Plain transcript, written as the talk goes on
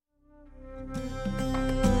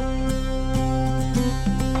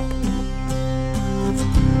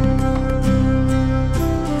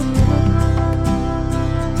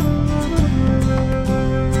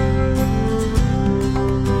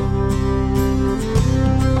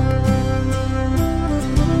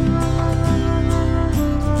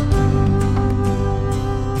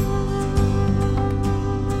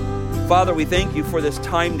Father, we thank you for this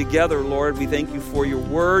time together, Lord. We thank you for your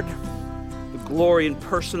word, the glory and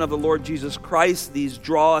person of the Lord Jesus Christ. These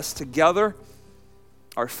draw us together.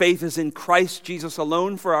 Our faith is in Christ Jesus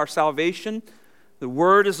alone for our salvation. The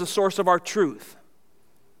word is the source of our truth.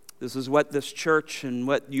 This is what this church and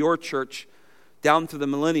what your church down through the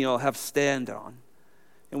millennial have stand on.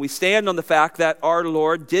 And we stand on the fact that our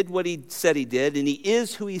Lord did what he said he did, and he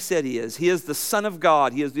is who he said he is. He is the Son of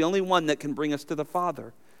God. He is the only one that can bring us to the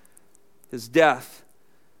Father. His death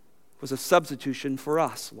was a substitution for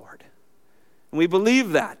us, Lord. And we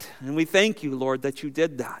believe that, and we thank you, Lord, that you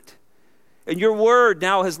did that. And your word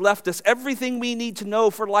now has left us everything we need to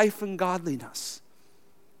know for life and godliness.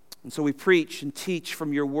 And so we preach and teach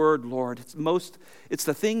from your word, Lord. It's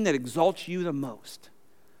the thing that exalts you the most.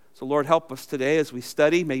 So Lord, help us today as we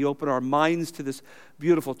study. May you open our minds to this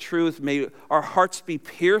beautiful truth. May our hearts be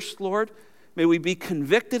pierced, Lord. May we be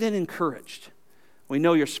convicted and encouraged. We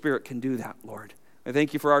know your Spirit can do that, Lord. I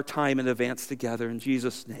thank you for our time in advance together. In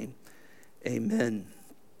Jesus' name, amen.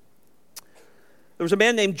 There was a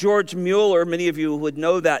man named George Mueller. Many of you would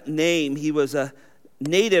know that name. He was a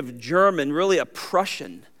native German, really a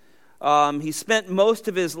Prussian. He spent most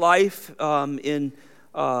of his life growing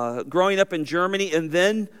up in Germany and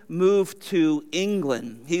then moved to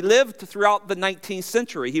England. He lived throughout the 19th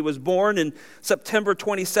century. He was born in September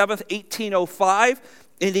 27th, 1805,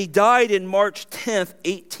 and he died in March 10th,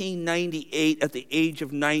 1898 at the age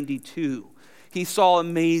of 92. He saw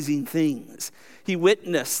amazing things. He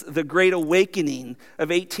witnessed the Great Awakening of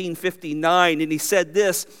 1859, and he said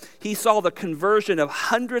this: he saw the conversion of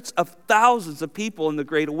hundreds of thousands of people in the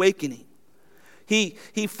Great Awakening. He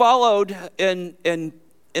followed and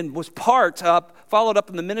was followed up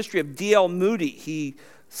in the ministry of D.L. Moody. He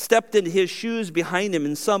stepped into his shoes behind him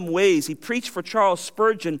in some ways. He preached for Charles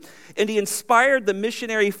Spurgeon, and he inspired the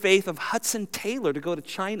missionary faith of Hudson Taylor to go to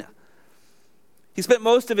China. He spent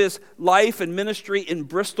most of his life and ministry in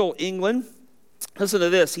Bristol, England. Listen to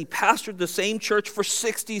this. He pastored the same church for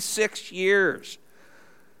 66 years.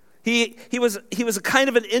 He was a kind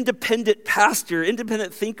of an independent pastor,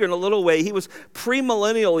 independent thinker in a little way. He was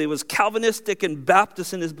premillennial. He was Calvinistic and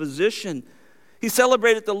Baptist in his position. He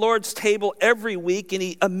celebrated the Lord's table every week, and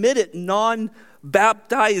he admitted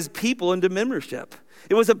non-baptized people into membership.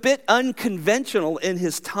 It was a bit unconventional in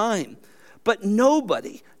his time, but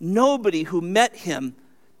nobody who met him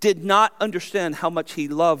did not understand how much he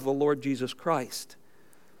loved the Lord Jesus Christ.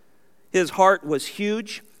 His heart was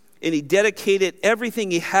huge, and he dedicated everything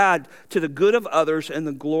he had to the good of others and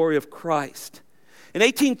the glory of Christ. In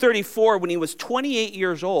 1834, when he was 28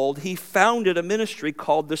 years old, he founded a ministry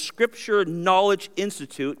called the Scripture Knowledge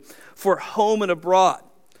Institute for home and abroad.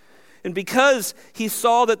 And because he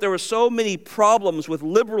saw that there were so many problems with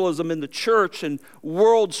liberalism in the church and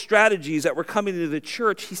world strategies that were coming into the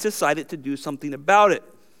church, he decided to do something about it.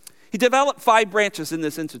 He developed 5 branches in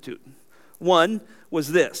this institute. One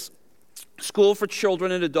was this: school for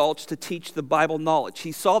children and adults to teach the Bible knowledge.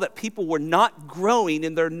 He saw that people were not growing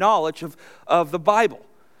in their knowledge of the Bible.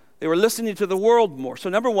 They were listening to the world more. So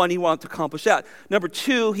number 1, he wanted to accomplish that. Number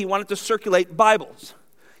 2, he wanted to circulate Bibles.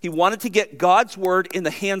 He wanted to get God's word in the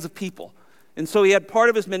hands of people. And so he had part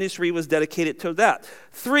of his ministry was dedicated to that.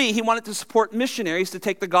 3, he wanted to support missionaries to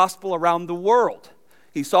take the gospel around the world.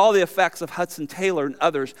 He saw the effects of Hudson Taylor and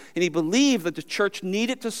others, and he believed that the church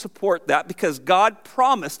needed to support that because God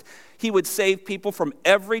promised he would save people from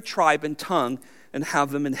every tribe and tongue and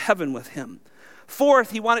have them in heaven with him.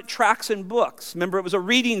 4th, he wanted tracts and books. Remember, it was a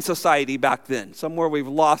reading society back then. Somewhere we've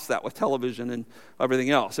lost that with television and everything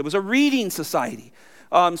else. It was a reading society.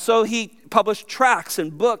 So he published tracts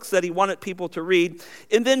and books that he wanted people to read.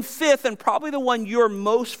 And then 5th, and probably the one you're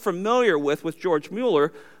most familiar with George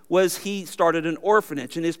Mueller, was he started an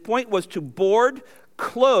orphanage. And his point was to board,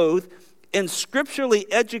 clothe, and scripturally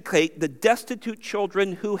educate the destitute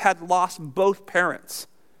children who had lost both parents.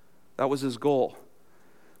 That was his goal.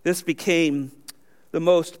 This became the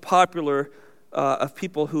most popular of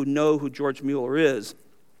people who know who George Mueller is.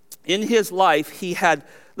 In his life, he had,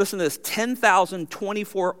 listen to this,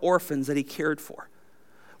 10,024 orphans that he cared for.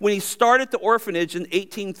 When he started the orphanage in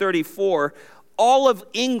 1834, all of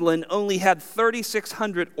England only had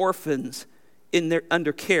 3,600 orphans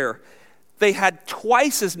under care. They had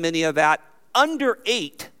twice as many of that under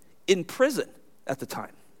 8 in prison at the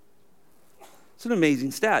time. It's an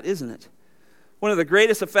amazing stat, isn't it? One of the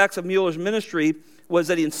greatest effects of Mueller's ministry was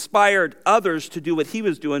that he inspired others to do what he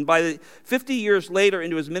was doing. By 50 years later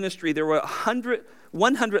into his ministry, there were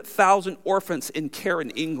 100,000 orphans in care in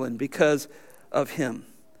England because of him.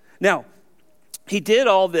 Now, he did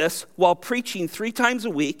all this while preaching 3 times a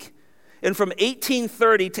week, and from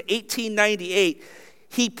 1830 to 1898,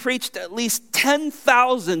 he preached at least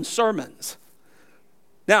 10,000 sermons.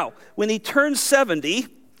 Now, when he turned 70,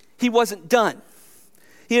 he wasn't done.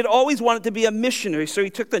 He had always wanted to be a missionary, so he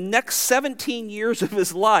took the next 17 years of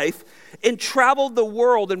his life and traveled the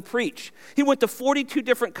world and preached. He went to 42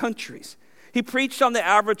 different countries. He preached on the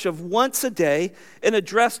average of once a day and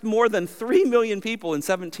addressed more than 3 million people in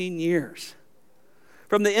 17 years.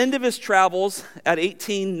 From the end of his travels at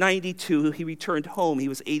 1892, he returned home. He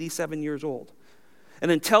was 87 years old. And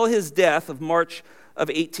until his death of March of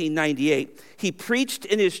 1898, he preached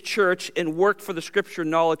in his church and worked for the Scripture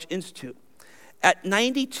Knowledge Institute. At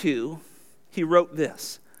 92, he wrote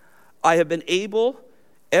this: "I have been able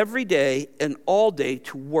every day and all day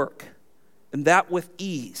to work, and that with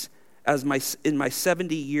ease, in my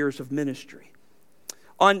 70 years of ministry."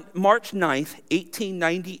 On March 9th,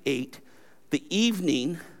 1898, the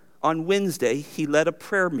evening on Wednesday, he led a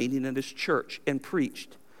prayer meeting in his church and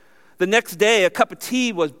preached. The next day, a cup of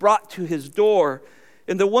tea was brought to his door,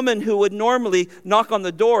 and the woman who would normally knock on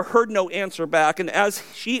the door heard no answer back. And as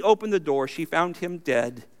she opened the door, she found him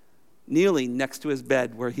dead, kneeling next to his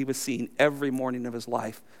bed where he was seen every morning of his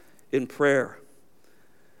life in prayer.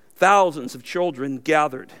 Thousands of children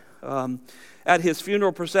gathered at his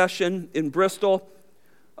funeral procession in Bristol.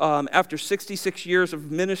 After 66 years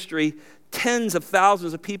of ministry, tens of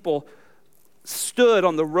thousands of people stood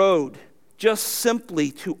on the road just simply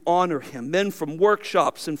to honor him. Men from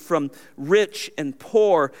workshops and from rich and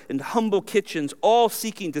poor and humble kitchens, all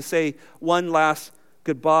seeking to say one last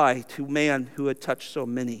goodbye to man who had touched so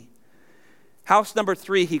many. House number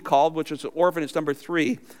 3 he called, which was orphanage number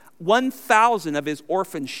 3. 1,000 of his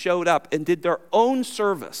orphans showed up and did their own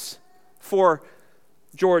service for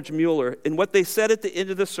George Mueller. And what they said at the end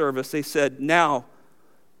of the service, they said, "Now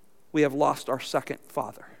we have lost our second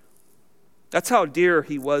father." That's how dear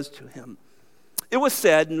he was to him. It was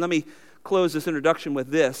said, and let me close this introduction with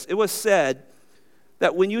this. It was said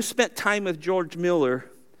that when you spent time with George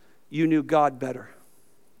Mueller, you knew God better.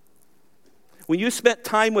 When you spent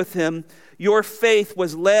time with him, your faith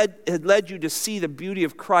had led you to see the beauty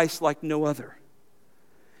of Christ like no other.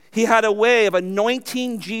 He had a way of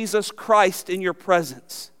anointing Jesus Christ in your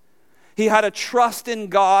presence. He had a trust in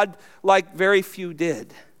God like very few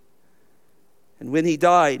did. And when he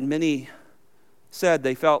died, many said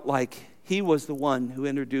they felt like he was the one who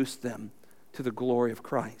introduced them to the glory of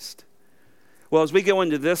Christ. Well, as we go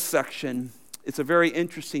into this section, it's a very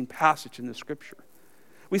interesting passage in the Scripture.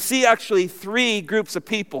 We see actually 3 groups of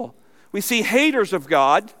people. We see haters of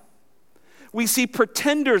God, we see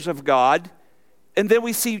pretenders of God, and then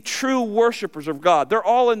we see true worshipers of God. They're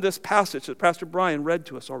all in this passage that Pastor Brian read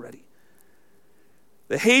to us already.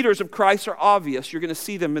 The haters of Christ are obvious. You're going to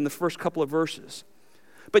see them in the first couple of verses.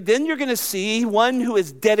 But then you're going to see one who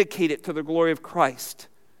is dedicated to the glory of Christ.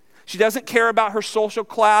 She doesn't care about her social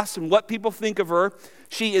class and what people think of her.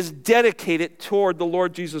 She is dedicated toward the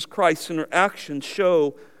Lord Jesus Christ, and her actions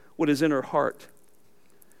show what is in her heart.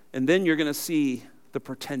 And then you're going to see the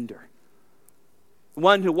pretender. The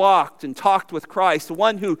one who walked and talked with Christ, the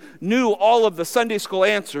one who knew all of the Sunday school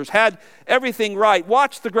answers, had everything right,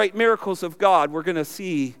 watched the great miracles of God. We're going to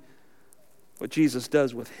see what Jesus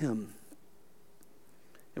does with him.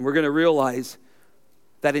 And we're going to realize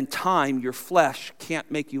that in time, your flesh can't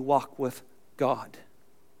make you walk with God.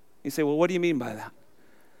 You say, well, what do you mean by that?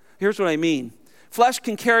 Here's what I mean. Flesh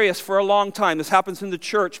can carry us for a long time. This happens in the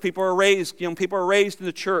church. People are raised in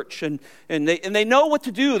the church, and they know what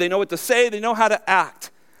to do. They know what to say. They know how to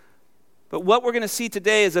act. But what we're going to see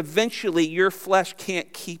today is eventually your flesh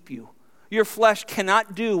can't keep you. Your flesh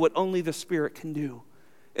cannot do what only the Spirit can do.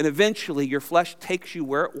 And eventually your flesh takes you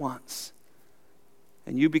where it wants.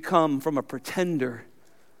 And you become from a pretender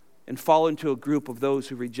and fall into a group of those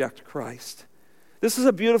who reject Christ. This is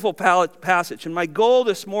a beautiful passage, and my goal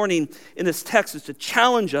this morning in this text is to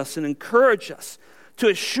challenge us and encourage us, to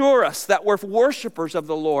assure us that we're worshipers of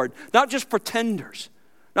the Lord, not just pretenders,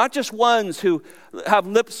 not just ones who have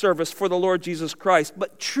lip service for the Lord Jesus Christ,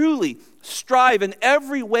 but truly strive in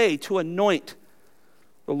every way to anoint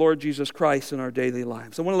the Lord Jesus Christ in our daily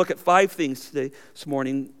lives. I want to look at 5 things this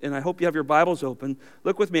morning, and I hope you have your Bibles open.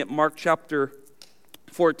 Look with me at Mark chapter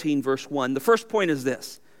 14, verse 1. The first point is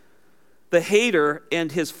this: the hater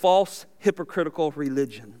and his false hypocritical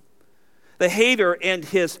religion. The hater and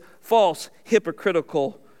his false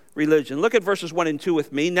hypocritical religion. Look at verses 1 and 2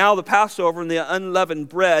 with me. Now the Passover and the unleavened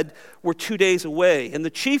bread were 2 days away, and the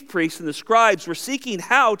chief priests and the scribes were seeking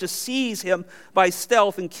how to seize him by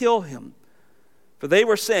stealth and kill him. For they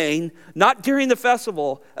were saying, not during the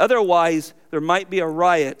festival, otherwise there might be a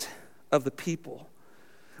riot of the people.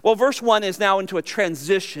 Well, verse 1 is now into a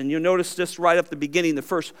transition. You'll notice this right at the beginning. The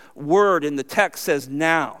first word in the text says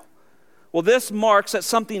now. Well, this marks that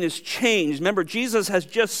something has changed. Remember, Jesus has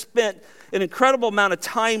just spent an incredible amount of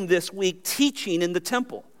time this week teaching in the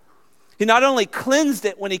temple. He not only cleansed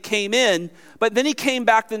it when he came in, but then he came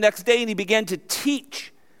back the next day and he began to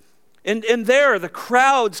teach. And there, the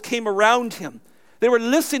crowds came around him. They were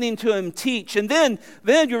listening to him teach. And then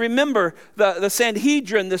you remember the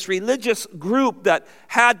Sanhedrin, this religious group that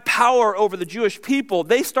had power over the Jewish people,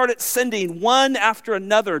 they started sending one after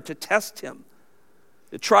another to test him,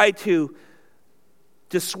 to try to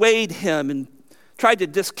dissuade him and tried to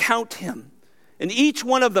discount him. And each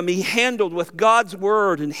one of them he handled with God's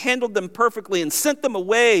word and handled them perfectly and sent them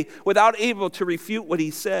away without able to refute what he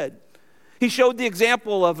said. He showed the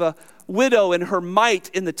example of a widow and her mite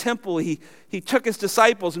in the temple. He took his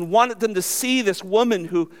disciples and wanted them to see this woman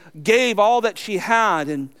who gave all that she had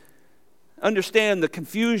and understand the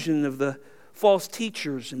confusion of the false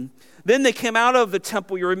teachers. And then they came out of the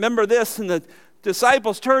temple. You remember this, and the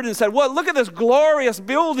disciples turned and said, "Well, look at this glorious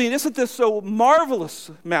building. Isn't this so marvelous,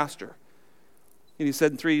 Master?" And he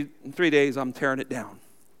said, in three days, I'm tearing it down.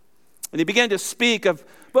 And he began to speak of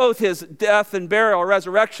both his death and burial,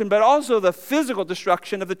 resurrection, but also the physical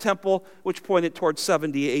destruction of the temple, which pointed towards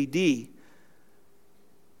 70 AD.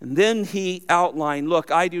 And then he outlined,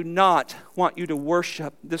 look, I do not want you to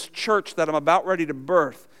worship this church that I'm about ready to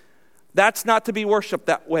birth. That's not to be worshiped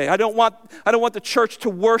that way. I don't want the church to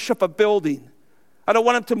worship a building. I don't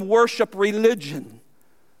want them to worship religion.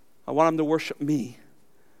 I want them to worship me.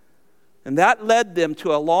 And that led them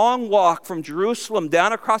to a long walk from Jerusalem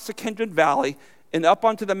down across the Kidron Valley and up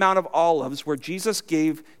onto the Mount of Olives, where Jesus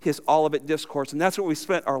gave his Olivet Discourse. And that's what we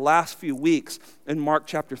spent our last few weeks in Mark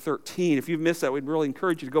chapter 13. If you've missed that, we'd really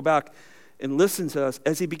encourage you to go back and listen to us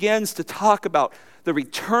as he begins to talk about the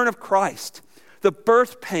return of Christ, the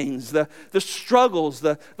birth pains, the struggles,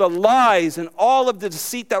 the lies, and all of the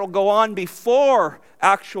deceit that will go on before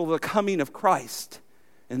the coming of Christ.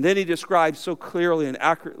 And then he describes so clearly and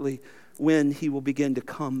accurately when he will begin to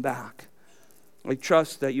come back. I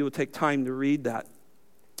trust that you will take time to read that.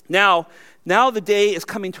 Now the day is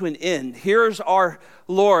coming to an end. Here's our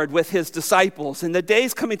Lord with his disciples, and the day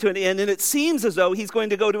is coming to an end, and it seems as though he's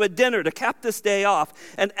going to go to a dinner to cap this day off.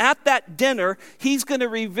 And at that dinner, he's going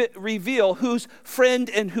to reveal who's friend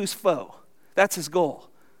and who's foe. That's his goal.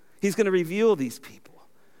 He's going to reveal these people.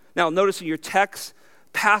 Now, notice in your text,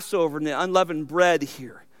 Passover and the unleavened bread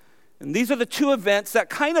here. And these are the two events that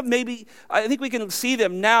kind of maybe, I think we can see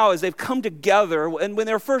them now as they've come together. And when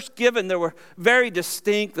they were first given, they were very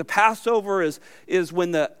distinct. The Passover is when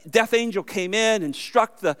the death angel came in and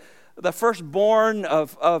struck the firstborn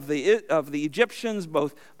of the Egyptians,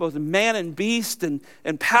 both man and beast,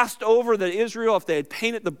 and passed over the Israel. If they had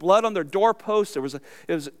painted the blood on their doorposts, it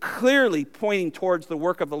was clearly pointing towards the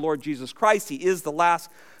work of the Lord Jesus Christ. He is the last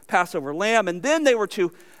Passover lamb. And then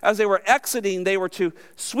as they were exiting, they were to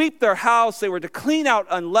sweep their house. They were to clean out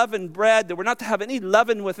unleavened bread. They were not to have any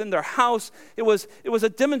leaven within their house. It was a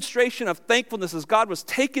demonstration of thankfulness as God was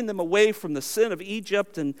taking them away from the sin of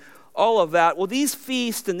Egypt and all of that. Well, these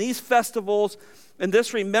feasts and these festivals and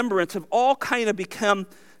this remembrance have all kind of become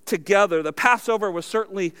together. The Passover was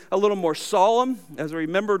certainly a little more solemn as I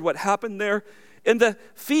remembered what happened there. And the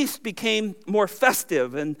feast became more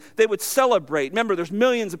festive, and they would celebrate. Remember, there's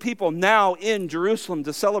millions of people now in Jerusalem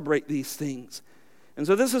to celebrate these things. And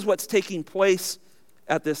so this is what's taking place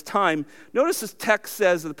at this time. Notice this text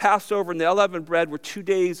says the Passover and the unleavened bread were 2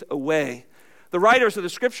 days away. The writers of the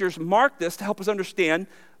scriptures mark this to help us understand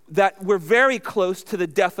that we're very close to the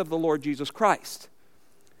death of the Lord Jesus Christ.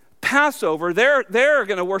 Passover, they're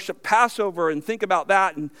going to worship Passover and think about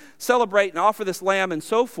that and celebrate and offer this lamb and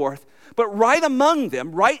so forth. But right among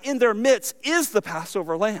them, right in their midst, is the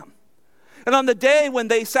Passover lamb. And on the day when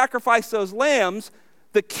they sacrifice those lambs,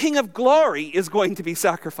 the King of Glory is going to be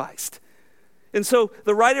sacrificed. And so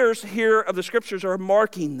the writers here of the scriptures are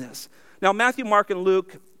marking this. Now, Matthew, Mark, and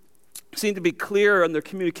Luke seem to be clear in their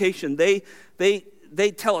communication. They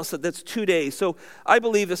tell us that that's 2 days. So I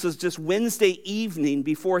believe this is just Wednesday evening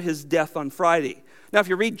before his death on Friday. Now, if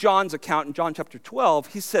you read John's account in John chapter 12,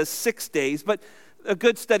 he says 6 days, but a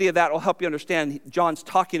good study of that will help you understand John's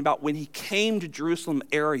talking about when he came to Jerusalem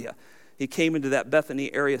area. He came into that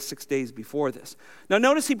Bethany area 6 days before this. Now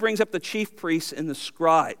notice he brings up the chief priests and the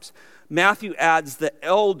scribes. Matthew adds the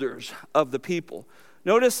elders of the people.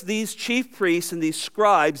 Notice these chief priests and these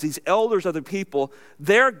scribes, these elders of the people,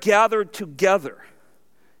 they're gathered together.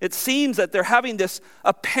 It seems that they're having this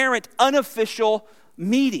apparent unofficial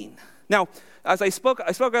meeting. Now, as I spoke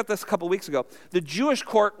about this a couple weeks ago, the Jewish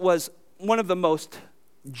court was one of the most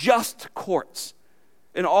just courts.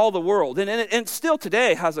 in all the world, and still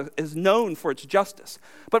today is known for its justice.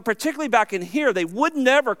 But particularly back in here, they would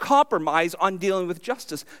never compromise on dealing with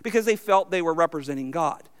justice because they felt they were representing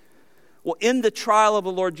God. Well, in the trial of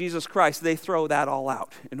the Lord Jesus Christ, they throw that all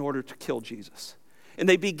out in order to kill Jesus. And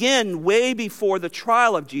they begin way before the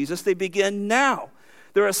trial of Jesus. They begin now.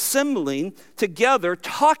 They're assembling together,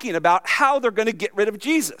 talking about how they're going to get rid of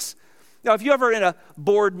Jesus. Now, if you're ever in a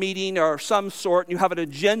board meeting or some sort, and you have an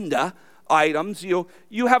agenda items, you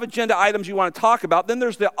have agenda items you want to talk about, then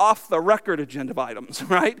there's the off-the-record agenda items,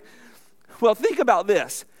 right? Well, think about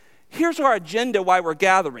this. Here's our agenda why we're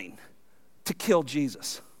gathering: to kill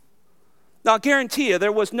Jesus. Now, I guarantee you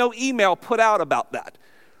there was no email put out about that.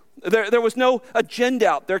 There was no agenda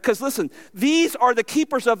out there, because listen, these are the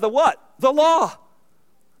keepers of the what? The law.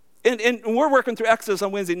 And we're working through Exodus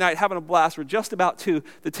on Wednesday night, having a blast. We're just about to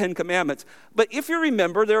the 10 Commandments. But if you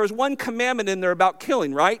remember, there was one commandment in there about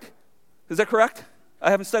killing, right? Is that correct?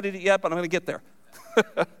 I haven't studied it yet, but I'm going to get there.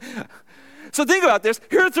 So think about this.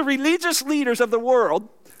 Here's the religious leaders of the world,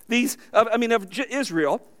 of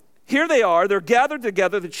Israel. Here they are. They're gathered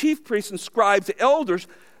together, the chief priests and scribes, the elders.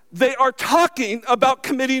 They are talking about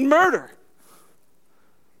committing murder.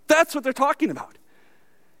 That's what they're talking about.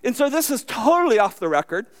 And so this is totally off the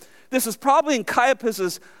record. This is probably in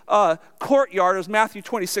Caiaphas' courtyard, as Matthew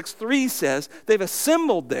 26:3 says. They've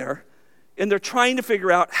assembled there, and they're trying to figure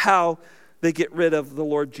out how they get rid of the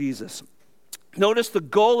Lord Jesus. Notice the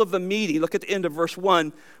goal of the meeting, look at the end of verse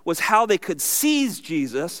 1, was how they could seize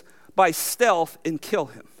Jesus by stealth and kill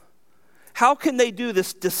him. How can they do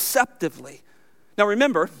this deceptively? Now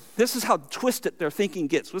remember, this is how twisted their thinking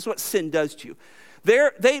gets. This is what sin does to you.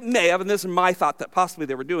 They may have, and this is my thought that possibly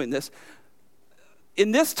they were doing this,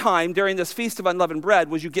 in this time, during this Feast of Unleavened Bread,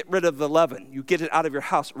 was you get rid of the leaven. You get it out of your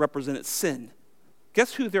house. It represented sin.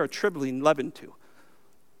 Guess who they're attributing leaven to?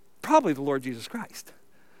 Probably the Lord Jesus Christ.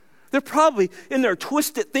 They're probably in their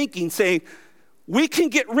twisted thinking saying, we can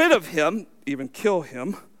get rid of him, even kill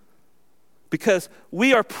him, because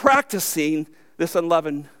we are practicing this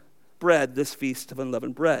unleavened bread, this Feast of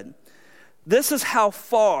Unleavened Bread. This is how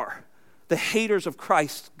far the haters of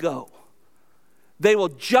Christ go. They will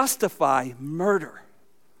justify murder,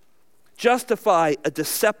 justify a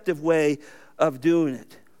deceptive way of doing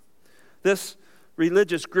it. This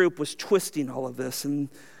religious group was twisting all of this, and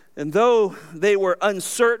though they were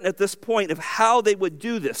uncertain at this point of how they would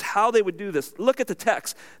do this, look at the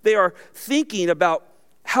text. They are thinking about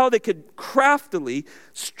how they could craftily,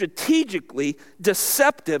 strategically,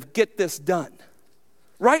 deceptive get this done.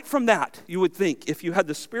 Right from that, you would think, if you had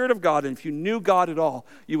the Spirit of God and if you knew God at all,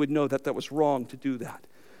 you would know that was wrong to do that.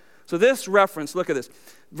 So this reference, look at this.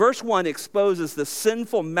 Verse 1 exposes the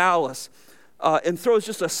sinful malice and throws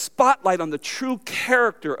just a spotlight on the true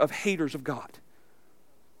character of haters of God.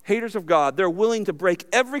 Haters of God, they're willing to break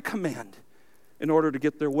every command in order to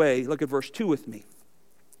get their way. Look at verse 2 with me.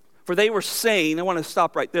 For they were saying, I want to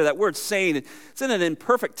stop right there. That word saying, it's in an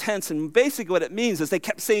imperfect tense, and basically what it means is they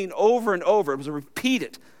kept saying over and over. It was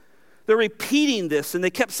repeated. They're repeating this, and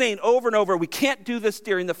they kept saying over and over, we can't do this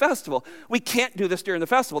during the festival. We can't do this during the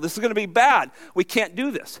festival. This is going to be bad. We can't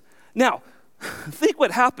do this. Now, think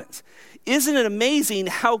what happens. Isn't it amazing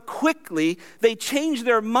how quickly they change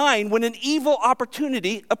their mind when an evil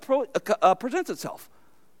opportunity presents itself?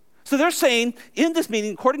 So they're saying in this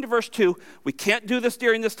meeting, according to verse 2, we can't do this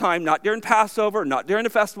during this time, not during Passover, not during the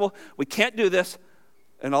festival. We can't do this.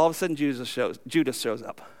 And all of a sudden, Judas shows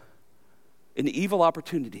up. An evil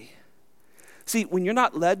opportunity. See, when you're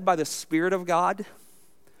not led by the Spirit of God,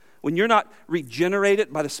 when you're not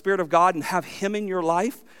regenerated by the Spirit of God and have Him in your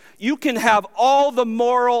life, you can have all the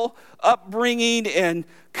moral upbringing and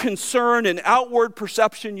concern and outward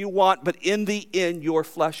perception you want, but in the end, your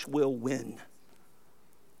flesh will win.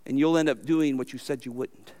 And you'll end up doing what you said you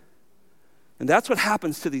wouldn't. And that's what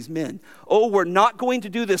happens to these men. Oh, we're not going to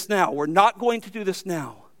do this now. We're not going to do this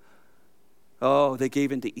now. Oh, they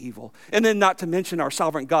gave into evil. And then not to mention our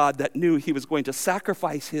sovereign God that knew He was going to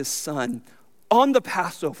sacrifice His Son on the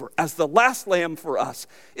Passover as the last lamb for us.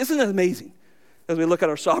 Isn't it amazing as we look at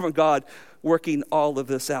our sovereign God working all of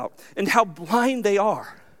this out? And how blind they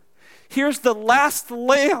are. Here's the last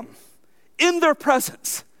lamb in their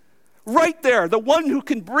presence. Right there, the one who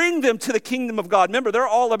can bring them to the kingdom of God. Remember, they're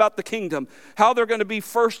all about the kingdom, how they're going to be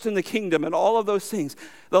first in the kingdom and all of those things.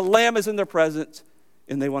 The Lamb is in their presence,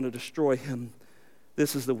 and they want to destroy Him.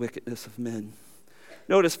 This is the wickedness of men.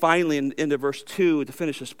 Notice finally into verse 2, to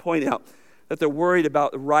finish this point out, that they're worried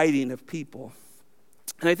about the righting of people.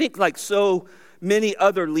 And I think like so many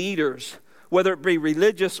other leaders, whether it be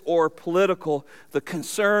religious or political, the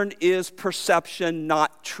concern is perception,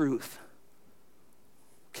 not truth.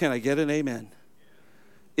 Can I get an amen?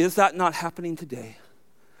 Is that not happening today?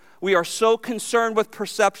 We are so concerned with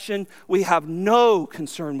perception, we have no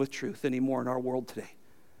concern with truth anymore in our world today.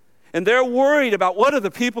 And they're worried about what are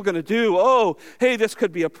the people going to do? Oh, hey, this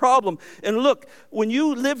could be a problem. And look, when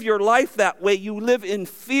you live your life that way, you live in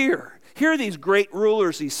fear. Here are these great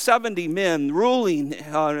rulers, these 70 men ruling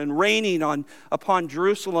and reigning upon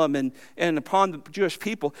Jerusalem and upon the Jewish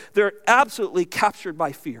people. They're absolutely captured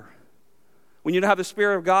by fear. When you don't have the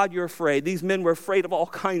Spirit of God, you're afraid. These men were afraid of all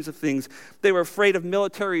kinds of things. They were afraid of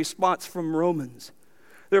military response from Romans.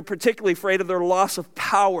 They're particularly afraid of their loss of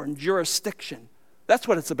power and jurisdiction. That's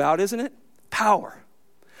what it's about, isn't it? Power.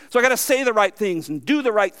 So I got to say the right things and do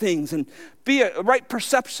the right things and be a right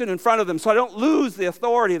perception in front of them so I don't lose the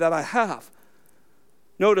authority that I have.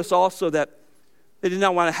 Notice also that they did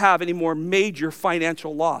not want to have any more major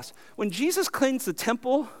financial loss. When Jesus cleansed the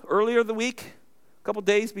temple earlier the week, a couple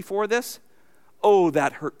days before this, oh,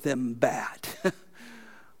 that hurt them bad.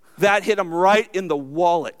 That hit them right in the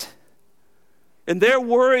wallet. And they're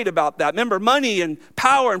worried about that. Remember, money and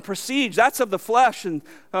power and prestige, that's of the flesh and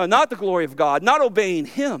not the glory of God, not obeying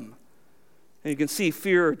Him. And you can see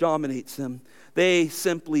fear dominates them. They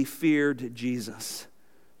simply feared Jesus.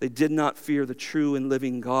 They did not fear the true and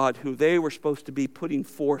living God who they were supposed to be putting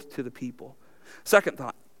forth to the people. Second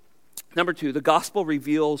thought. Number 2, the gospel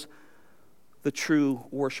reveals the true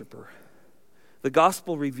worshiper. The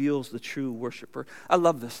gospel reveals the true worshiper. I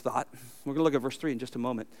love this thought. We're going to look at verse 3 in just a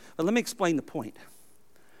moment. But let me explain the point.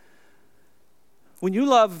 When you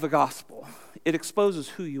love the gospel, it exposes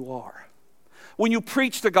who you are. When you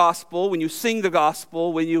preach the gospel, when you sing the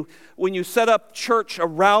gospel, when you set up church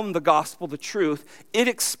around the gospel, the truth, it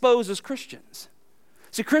exposes Christians.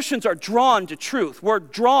 See, Christians are drawn to truth. We're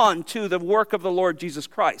drawn to the work of the Lord Jesus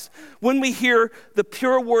Christ. When we hear the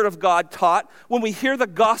pure word of God taught, when we hear the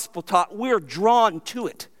gospel taught, we're drawn to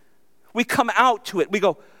it. We come out to it. We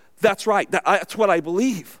go, that's right. That's what I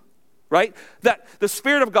believe, right? That the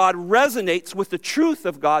Spirit of God resonates with the truth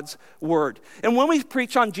of God's word. And when we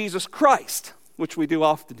preach on Jesus Christ, which we do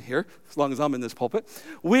often here, as long as I'm in this pulpit,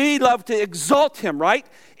 we love to exalt Him, right?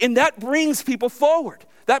 And that brings people forward.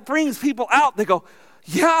 That brings people out. They go,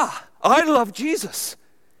 yeah, I love Jesus.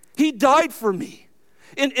 He died for me.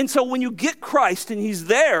 And so when you get Christ and He's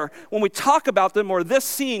there, when we talk about them, or this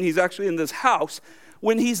scene, He's actually in this house,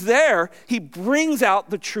 when He's there, He brings out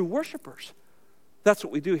the true worshipers. That's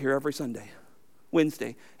what we do here every Sunday,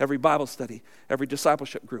 Wednesday, every Bible study, every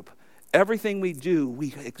discipleship group. Everything we do,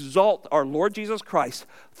 we exalt our Lord Jesus Christ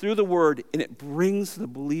through the Word, and it brings the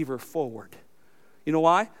believer forward. You know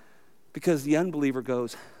why? Because the unbeliever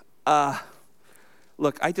goes,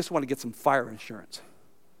 look, I just want to get some fire insurance.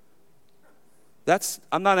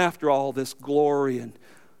 I'm not after all this glory and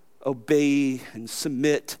obey and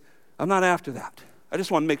submit. I'm not after that. I just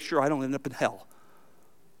want to make sure I don't end up in hell.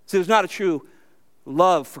 See, there's not a true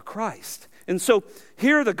love for Christ. And so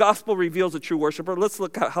here the gospel reveals a true worshiper. Let's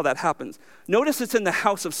look at how that happens. Notice it's in the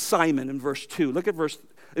house of Simon in verse 2. Look at verse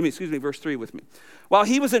 3 with me. While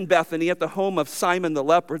he was in Bethany at the home of Simon the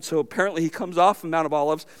leper, so apparently he comes off from Mount of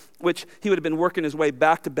Olives, which he would have been working his way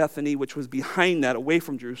back to Bethany, which was behind that, away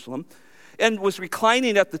from Jerusalem, and was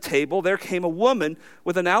reclining at the table. There came a woman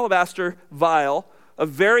with an alabaster vial, a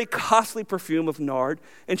very costly perfume of nard,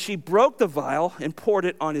 and she broke the vial and poured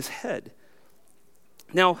it on his head.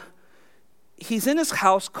 Now, he's in his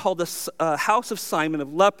house called the house of Simon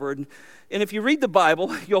of leper, and if you read the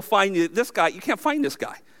Bible, you'll find this guy. You can't find this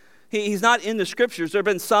guy. He's not in the scriptures. There have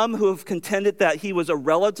been some who have contended that he was a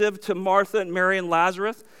relative to Martha and Mary and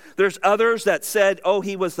Lazarus. There's others that said,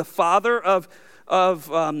 he was the father of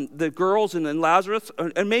the girls and Lazarus,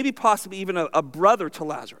 and maybe possibly even a brother to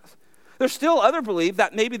Lazarus. There's still other believe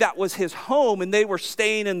that maybe that was his home, and they were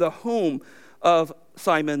staying in the home of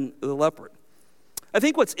Simon the leper. I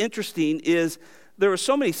think what's interesting is there were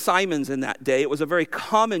so many Simons in that day. It was a very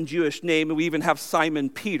common Jewish name, and we even have Simon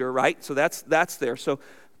Peter, right? So that's there. So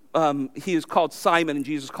he is called Simon, and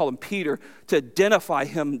Jesus called him Peter to identify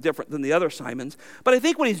him different than the other Simons. But I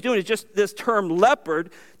think what he's doing is just this term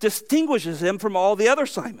leopard distinguishes him from all the other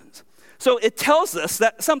Simons. So it tells us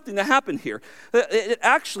that something that happened here. It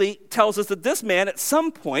actually tells us that this man at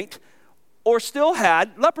some point or still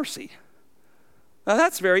had leprosy. Now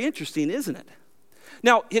that's very interesting, isn't it?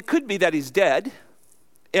 Now, it could be that he's dead,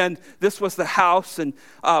 and this was the house, and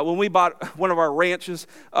when we bought one of our ranches,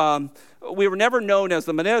 we were never known as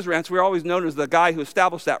the Menez Ranch. We were always known as the guy who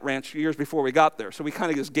established that ranch years before we got there. So we kind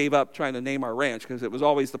of just gave up trying to name our ranch because it was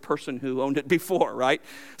always the person who owned it before, right?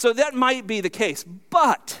 So that might be the case.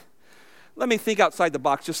 But let me think outside the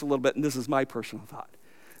box just a little bit, and this is my personal thought.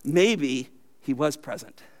 Maybe he was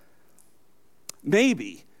present.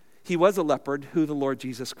 Maybe He was a leopard who the Lord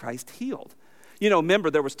Jesus Christ healed. You know, remember,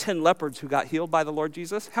 there was 10 leopards who got healed by the Lord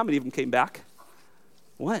Jesus. How many of them came back?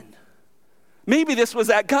 1. Maybe this was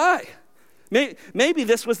that guy. Maybe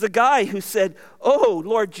this was the guy who said, oh,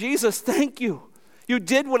 Lord Jesus, thank you. You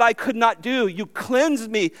did what I could not do. You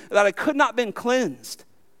cleansed me that I could not been cleansed.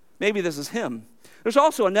 Maybe this is him. There's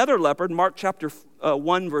also another leopard. Mark chapter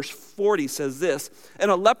 1, verse 40 says this.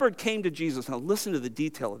 And a leopard came to Jesus. Now listen to the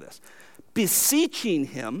detail of this. Beseeching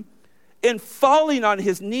him and falling on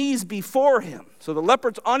his knees before him. So the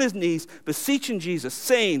leopard's on his knees, beseeching Jesus,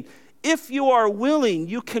 saying, if you are willing,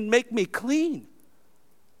 you can make me clean.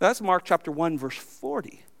 That's Mark chapter 1, verse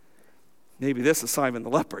 40. Maybe this is Simon the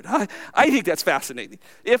leopard. I think that's fascinating.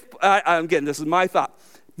 Again, this is my thought.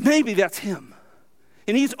 Maybe that's him.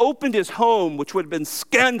 And he's opened his home, which would have been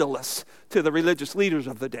scandalous to the religious leaders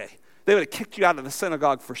of the day. They would have kicked you out of the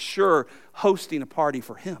synagogue for sure, hosting a party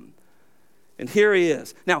for him. And here he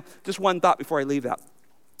is. Now, just one thought before I leave that.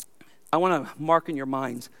 I want to mark in your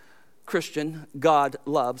minds, Christian, God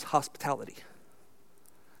loves hospitality.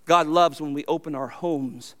 God loves when we open our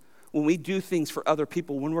homes, when we do things for other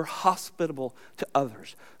people, when we're hospitable to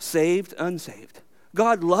others, saved, unsaved.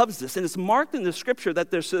 God loves this, and it's marked in the scripture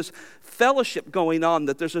that there's this fellowship going on,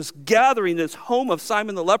 that there's this gathering, this home of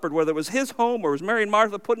Simon the leopard, whether it was his home or it was Mary and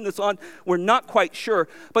Martha putting this on, we're not quite sure.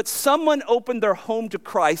 But someone opened their home to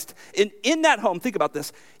Christ, and in that home, think about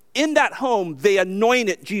this, in that home, they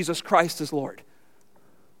anointed Jesus Christ as Lord.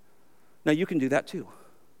 Now, you can do that too.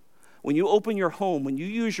 When you open your home, when you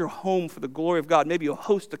use your home for the glory of God, maybe you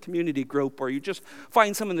host a community group or you just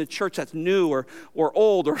find someone in the church that's new or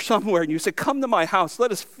old or somewhere, and you say, come to my house,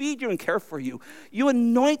 let us feed you and care for you. You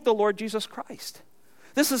anoint the Lord Jesus Christ.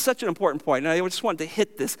 This is such an important point, and I just wanted to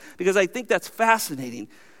hit this because I think that's fascinating,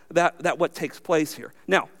 that what takes place here.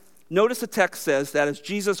 Now, notice the text says that as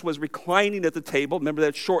Jesus was reclining at the table, remember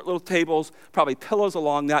that short little tables, probably pillows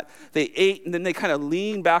along that, they ate and then they kind of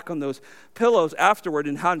leaned back on those pillows afterward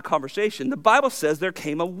and had a conversation. The Bible says there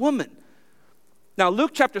came a woman. Now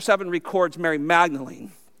Luke chapter 7 records Mary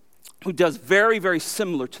Magdalene, who does very, very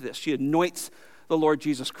similar to this. She anoints the Lord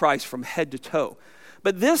Jesus Christ from head to toe.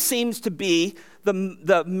 But this seems to be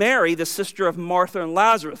the Mary, the sister of Martha and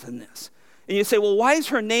Lazarus in this. And you say, well, why is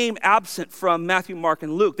her name absent from Matthew, Mark,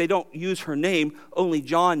 and Luke? They don't use her name. Only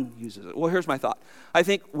John uses it. Well, here's my thought. I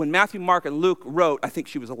think when Matthew, Mark, and Luke wrote, I think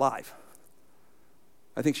she was alive.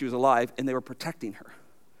 I think she was alive, and they were protecting her.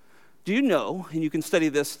 Do you know, and you can study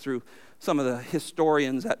this through some of the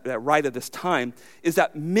historians that write of this time, is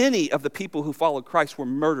that many of the people who followed Christ were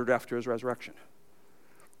murdered after his resurrection.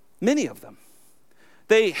 Many of them.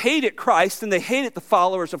 They hated Christ and they hated the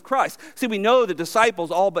followers of Christ. See, we know the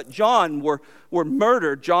disciples, all but John, were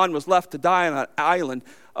murdered. John was left to die on an island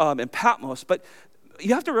in Patmos. But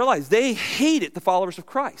you have to realize they hated the followers of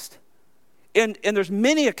Christ. And there's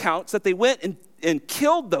many accounts that they went and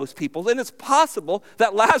killed those people. And it's possible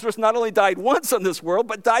that Lazarus not only died once on this world,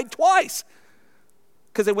 but died twice.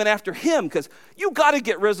 Because they went after him. Because you got to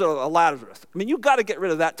get rid of Lazarus. I mean, you got to get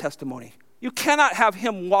rid of that testimony. You cannot have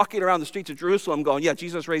him walking around the streets of Jerusalem going, yeah,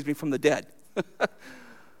 Jesus raised me from the dead.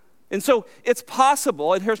 And so it's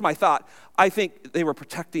possible, and here's my thought, I think they were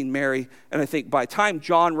protecting Mary, and I think by the time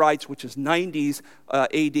John writes, which is 90s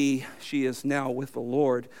AD, she is now with the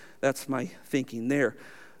Lord. That's my thinking there.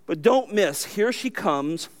 But don't miss, here she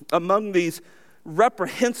comes among these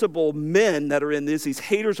reprehensible men that are in these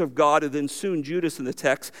haters of God, and then soon Judas in the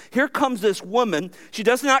text. Here comes this woman. She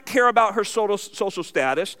does not care about her social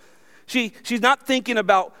status. She's not thinking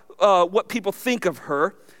about what people think of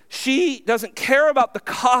her. She doesn't care about the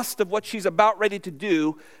cost of what she's about ready to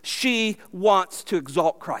do. She wants to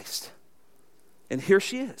exalt Christ. And here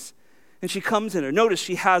she is. And she comes in her. Notice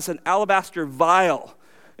she has an alabaster vial.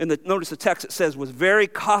 Notice the text, it says, was very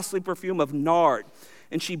costly perfume of nard.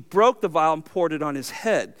 And she broke the vial and poured it on his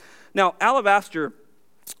head. Now, alabaster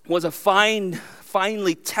was a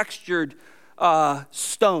finely textured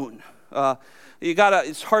stone.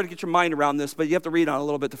 It's hard to get your mind around this, but you have to read on it a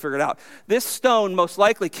little bit to figure it out. This stone most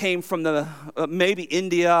likely came from maybe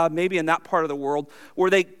India, maybe in that part of the world, where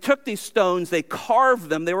they took these stones, they carved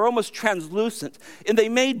them, they were almost translucent, and they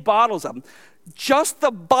made bottles of them. Just the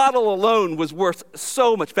bottle alone was worth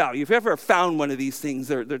so much value. If you ever found one of these things,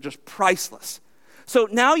 they're just priceless. So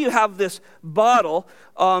now you have this bottle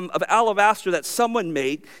of alabaster that someone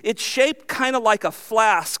made. It's shaped kind of like a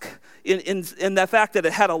flask in the fact that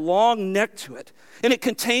it had a long neck to it. And it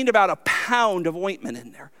contained about a pound of ointment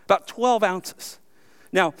in there, about 12 ounces.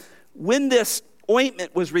 Now, when this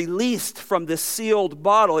ointment was released from this sealed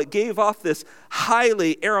bottle, it gave off this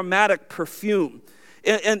highly aromatic perfume.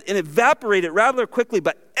 And evaporated rather quickly,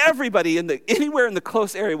 but everybody anywhere in the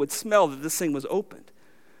close area would smell that this thing was opened.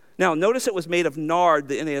 Now, notice it was made of nard,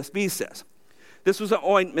 the NASB says. This was an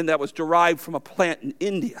ointment that was derived from a plant in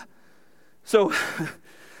India. So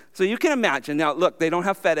you can imagine. Now, look, they don't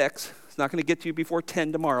have FedEx. It's not going to get to you before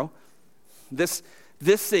 10 tomorrow. This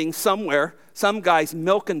thing somewhere, some guy's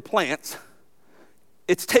milking plants.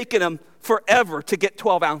 It's taken him forever to get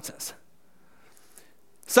 12 ounces.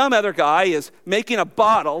 Some other guy is making a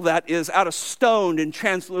bottle that is out of stone and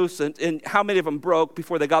translucent, and how many of them broke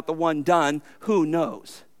before they got the one done, who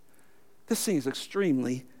knows? This thing is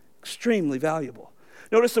extremely, extremely valuable.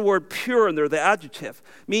 Notice the word pure in there, the adjective,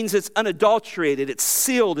 means it's unadulterated, it's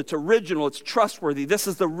sealed, it's original, it's trustworthy. This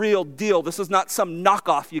is the real deal. This is not some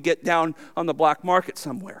knockoff you get down on the black market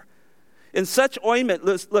somewhere. And such ointment,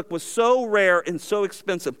 look, was so rare and so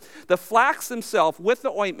expensive. The flax themselves with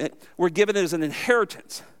the ointment were given as an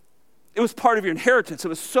inheritance. It was part of your inheritance. It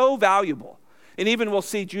was so valuable. And even we'll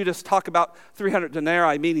see Judas talk about 300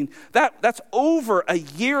 denarii, meaning that's over a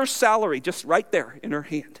year's salary just right there in her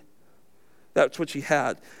hand. That's what she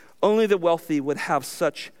had. Only the wealthy would have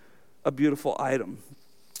such a beautiful item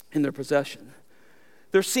in their possession.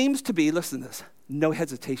 There seems to be, listen to this, no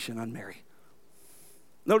hesitation on Mary.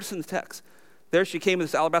 Notice in the text, there she came with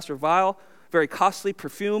this alabaster vial, very costly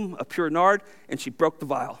perfume, a pure nard, and she broke the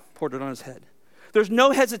vial, poured it on his head. There's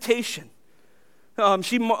no hesitation.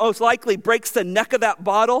 She most likely breaks the neck of that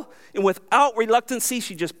bottle, and without reluctancy,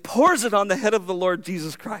 she just pours it on the head of the Lord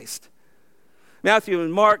Jesus Christ. Matthew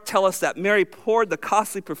and Mark tell us that Mary poured the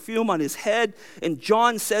costly perfume on his head, and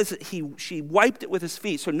John says that she wiped it with his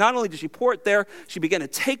feet. So not only did she pour it there, she began to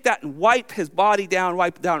take that and wipe his body down,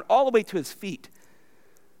 wipe it down all the way to his feet.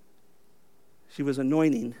 She was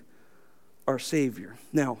anointing our Savior.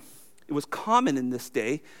 Now, it was common in this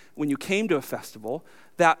day when you came to a festival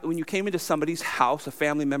that when you came into somebody's house, a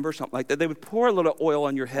family member or something like that, they would pour a little oil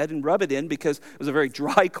on your head and rub it in because it was a very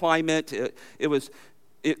dry climate.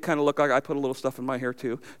 It kind of looked like I put a little stuff in my hair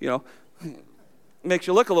too, makes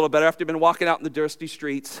you look a little better after you've been walking out in the dusty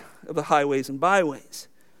streets of the highways and byways.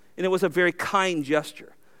 And it was a very kind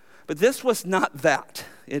gesture. But this was not that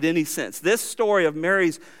in any sense. This story of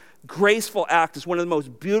Mary's graceful act is one of the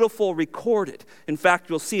most beautiful recorded. In fact,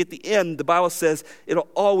 you'll see at the end, the Bible says it'll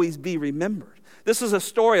always be remembered. This is a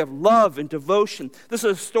story of love and devotion. This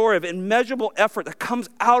is a story of immeasurable effort that comes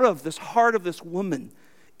out of this heart of this woman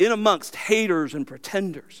in amongst haters and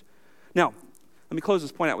pretenders. Now, let me close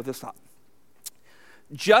this point out with this thought.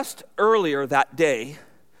 Just earlier that day,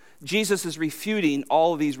 Jesus is refuting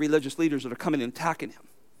all of these religious leaders that are coming and attacking him.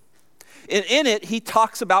 And in it, he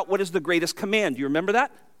talks about what is the greatest command. Do you remember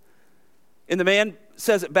that? And the man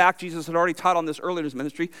says it back. Jesus had already taught on this earlier in his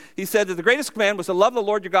ministry. He said that the greatest command was to love the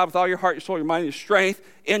Lord your God with all your heart, your soul, your mind, and your strength,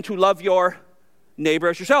 and to love your neighbor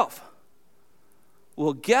as yourself.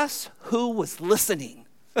 Well, guess who was listening?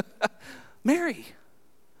 Mary.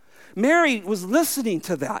 Mary was listening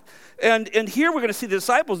to that. And here we're going to see the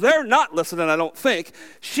disciples. They're not listening, I don't think.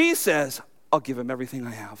 She says, I'll give him everything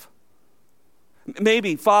I have.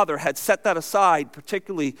 Maybe Father had set that aside,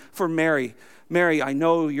 particularly for Mary. Mary, I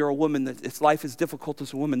know you're a woman, that its life is difficult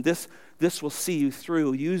as a woman. This will see you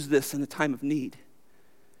through. Use this in a time of need.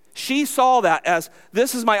 She saw that as,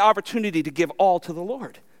 this is my opportunity to give all to the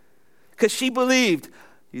Lord. Because she believed,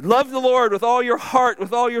 you love the Lord with all your heart,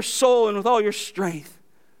 with all your soul, and with all your strength.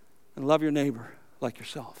 And love your neighbor like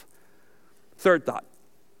yourself. Third thought,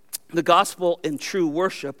 the gospel and true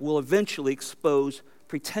worship will eventually expose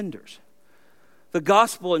pretenders. The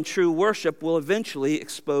gospel and true worship will eventually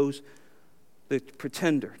expose the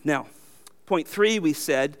pretender. Now, point 3, we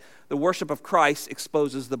said the worship of Christ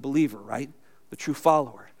exposes the believer, right? The true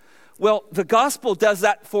follower. Well, the gospel does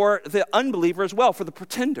that for the unbeliever as well, for the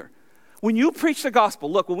pretender. When you preach the gospel,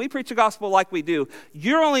 look, when we preach the gospel like we do,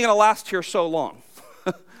 you're only going to last here so long.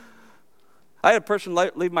 I had a person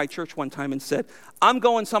leave my church one time and said, I'm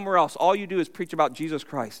going somewhere else. All you do is preach about Jesus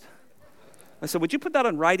Christ. I said, would you put that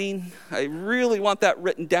on writing? I really want that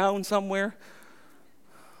written down somewhere.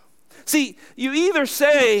 See, you either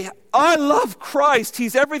say, I love Christ.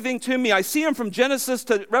 He's everything to me. I see him from Genesis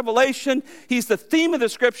to Revelation. He's the theme of the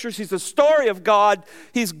scriptures. He's the story of God.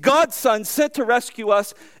 He's God's son sent to rescue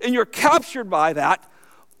us. And you're captured by that.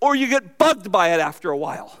 Or you get bugged by it after a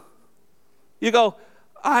while. You go,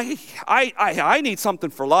 I need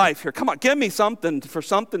something for life here. Come on, give me something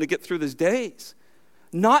to get through these days.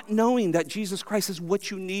 Not knowing that Jesus Christ is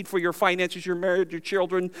what you need for your finances, your marriage, your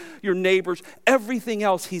children, your neighbors, everything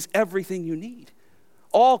else. He's everything you need.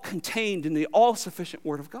 All contained in the all-sufficient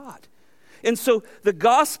Word of God. And so the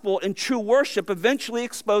gospel and true worship eventually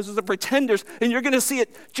exposes the pretenders. And you're going to see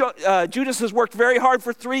it. Judas has worked very hard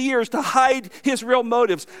for 3 years to hide his real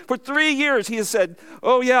motives. For 3 years he has said,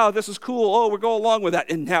 oh yeah, this is cool. Oh, we're going along with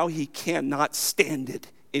that. And now he cannot stand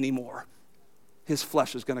it anymore. His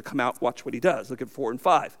flesh is going to come out. Watch what he does. Look at 4 and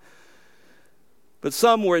 5. But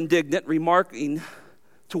some were indignant, remarking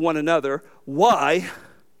to one another, why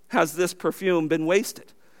has this perfume been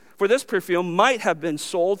wasted? For this perfume might have been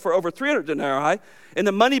sold for over 300 denarii, and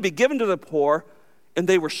the money be given to the poor, and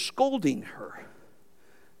they were scolding her.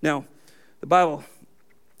 Now, the Bible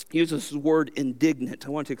uses the word indignant. I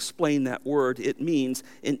want to explain that word. It means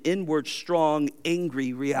an inward, strong,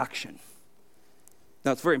 angry reaction.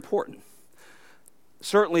 Now, it's very important.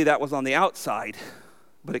 Certainly that was on the outside,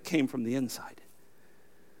 but it came from the inside.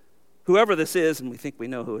 Whoever this is, and we think we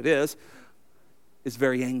know who it is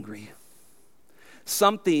very angry.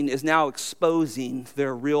 Something is now exposing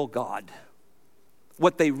their real God,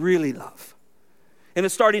 what they really love. And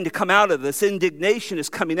it's starting to come out of this. Indignation is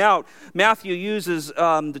coming out. Matthew uses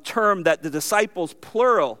the term that the disciples,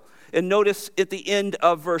 plural. And notice at the end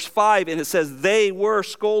of verse 5, and it says, they were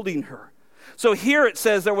scolding her. So here it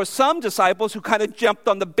says there were some disciples who kind of jumped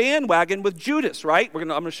on the bandwagon with Judas, right? I'm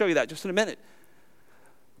going to show you that just in a minute.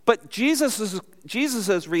 But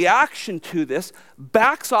Jesus' reaction to this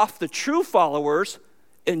backs off the true followers,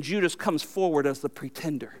 and Judas comes forward as the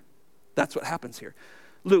pretender. That's what happens here.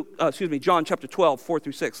 John chapter 12, 4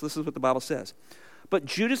 through 6. This is what the Bible says. But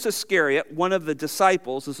Judas Iscariot, one of the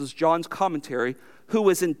disciples, this is John's commentary, who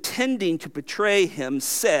was intending to betray him,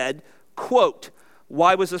 said, quote,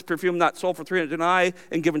 why was this perfume not sold for 300 denarii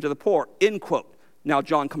and given to the poor? End quote. Now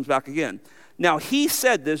John comes back again. Now he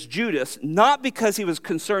said this, Judas, not because he was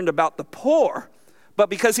concerned about the poor, but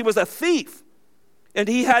because he was a thief. And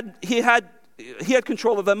he had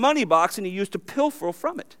control of the money box, and he used to pilfer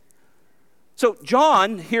from it. So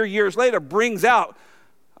John, here years later, brings out,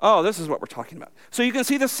 oh, this is what we're talking about. So you can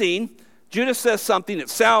see the scene. Judas says something that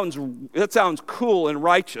sounds cool and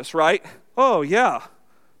righteous, right? Oh, yeah.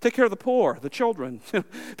 Take care of the poor, the children.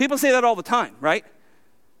 People say that all the time, right?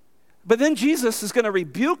 But then Jesus is going to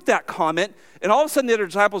rebuke that comment, and all of a sudden the other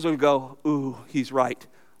disciples will go, ooh, he's right,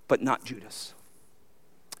 but not Judas.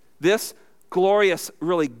 This glorious,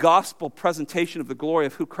 really gospel presentation of the glory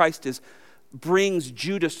of who Christ is brings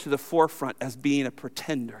Judas to the forefront as being a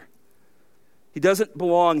pretender. He doesn't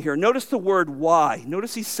belong here. Notice the word why.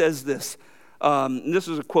 Notice he says this. And this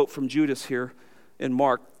is a quote from Judas here in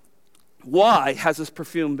Mark. Why has this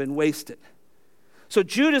perfume been wasted? So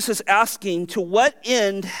Judas is asking, to what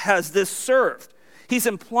end has this served? He's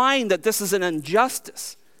implying that this is an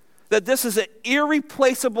injustice, that this is an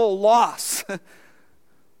irreplaceable loss.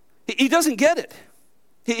 He doesn't get it.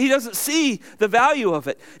 He doesn't see the value of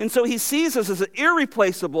it. And so he sees this as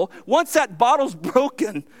irreplaceable. Once that bottle's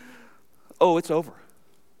broken, oh, it's over.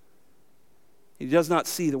 He does not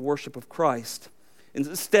see the worship of Christ.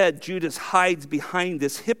 Instead, Judas hides behind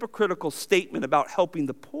this hypocritical statement about helping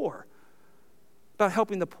the poor. About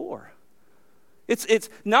helping the poor. It's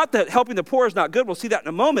not that helping the poor is not good. We'll see that in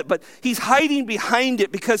a moment. But he's hiding behind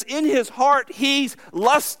it because in his heart, he's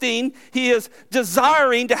lusting. He is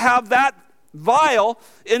desiring to have that vial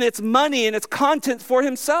and its money and its content for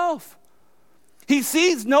himself. He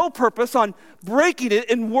sees no purpose on breaking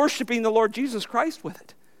it and worshiping the Lord Jesus Christ with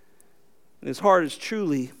it. And his heart is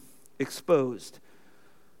truly exposed.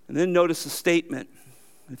 And then notice the statement.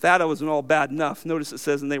 If that wasn't all bad enough, notice it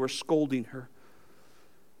says, and they were scolding her.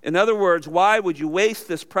 In other words, why would you waste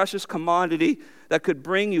this precious commodity that could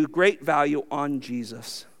bring you great value on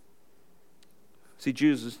Jesus? See,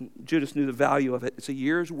 Judas knew the value of it. It's a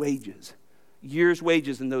year's wages. Year's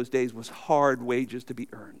wages in those days was hard wages to be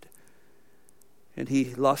earned. And he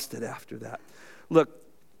lusted after that. Look,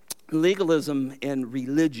 legalism and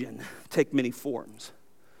religion take many forms.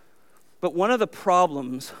 But one of the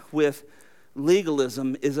problems with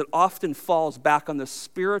legalism is it often falls back on the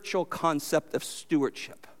spiritual concept of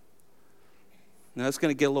stewardship. Now, it's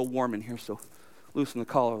going to get a little warm in here, so loosen the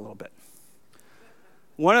collar a little bit.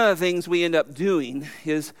 One of the things we end up doing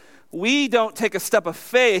is we don't take a step of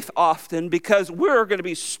faith often because we're going to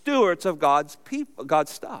be stewards of God's people,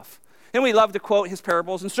 God's stuff. And we love to quote his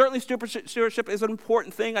parables, and certainly stewardship is an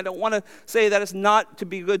important thing. I don't want to say that it's not to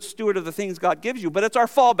be a good steward of the things God gives you, but it's our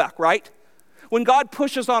fallback, right? When God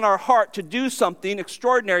pushes on our heart to do something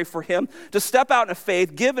extraordinary for him, to step out in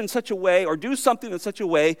faith, give in such a way, or do something in such a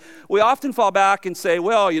way, we often fall back and say,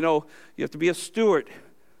 well, you have to be a steward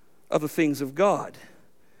of the things of God.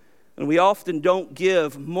 And we often don't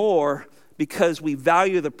give more because we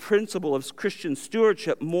value the principle of Christian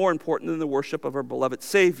stewardship more important than the worship of our beloved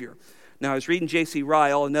Savior. Now, I was reading J.C.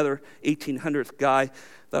 Ryle, another 1800s guy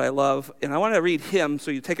that I love, and I want to read him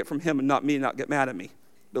so you take it from him and not me and not get mad at me.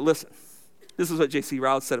 But listen, this is what J.C.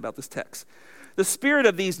 Ryle said about this text. The spirit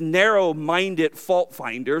of these narrow-minded fault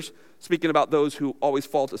finders, speaking about those who always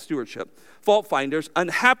fault a stewardship, fault finders,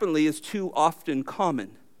 unhappily is too often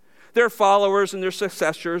common. Their followers and their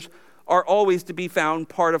successors are always to be found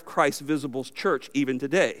part of Christ's visible church, even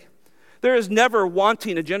today. There is never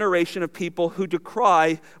wanting a generation of people who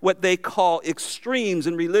decry what they call extremes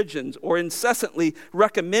in religions or incessantly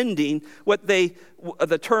recommending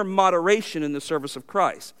the term moderation in the service of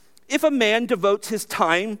Christ. If a man devotes his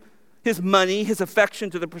time, his money, his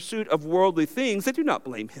affection to the pursuit of worldly things, they do not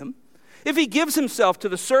blame him. If he gives himself to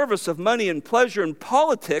the service of money and pleasure and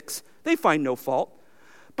politics, they find no fault.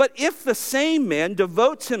 But if the same man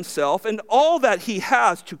devotes himself and all that he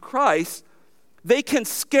has to Christ, they can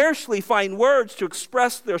scarcely find words to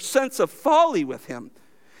express their sense of folly with him.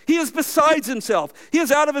 He is besides himself. He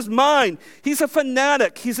is out of his mind. He's a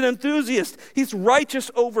fanatic. He's an enthusiast. He's righteous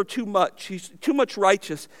over too much. He's too much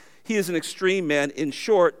righteous. He is an extreme man. In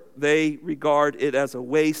short, they regard it as a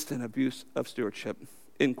waste and abuse of stewardship.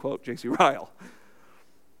 End quote, J.C. Ryle.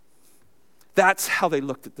 That's how they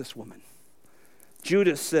looked at this woman.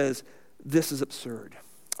 Judas says, this is absurd.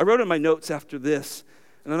 I wrote in my notes after this,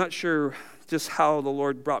 and I'm not sure just how the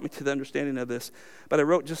Lord brought me to the understanding of this, but I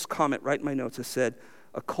wrote just a comment right in my notes. I said,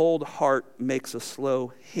 a cold heart makes a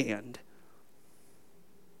slow hand.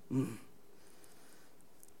 A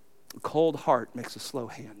cold heart makes a slow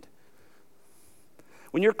hand.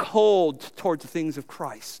 When you're cold towards the things of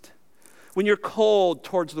Christ, when you're cold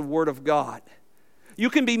towards the Word of God, you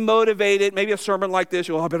can be motivated, maybe a sermon like this,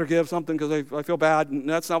 I better give something because I feel bad, and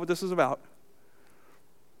that's not what this is about.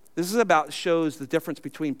 This is about shows the difference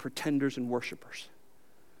between pretenders and worshipers.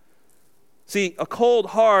 See, a cold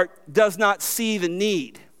heart does not see the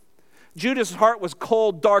need. Judas' heart was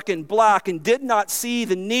cold, dark, and black, and did not see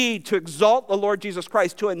the need to exalt the Lord Jesus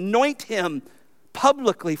Christ, to anoint him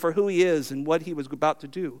publicly for who he is and what he was about to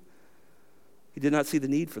do. He did not see the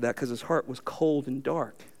need for that because his heart was cold and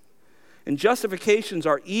dark. And justifications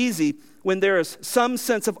are easy when there is some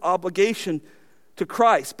sense of obligation to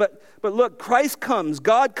Christ. But look, Christ comes,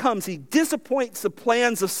 God comes, he disappoints the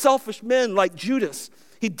plans of selfish men like Judas.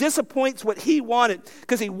 He disappoints what he wanted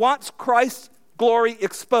because he wants Christ's glory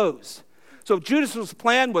exposed. So Judas'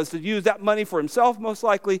 plan was to use that money for himself, most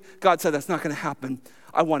likely. God said, that's not going to happen.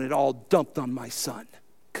 I want it all dumped on my son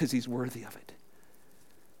because he's worthy of it.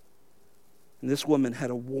 And this woman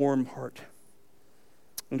had a warm heart,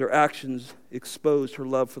 and her actions exposed her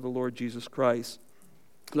love for the Lord Jesus Christ.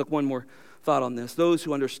 Look, one more thought on this. Those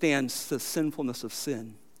who understand the sinfulness of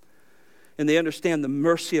sin, and they understand the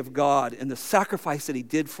mercy of God and the sacrifice that he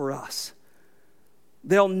did for us,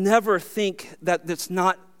 they'll never think that it's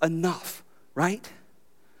not enough, right?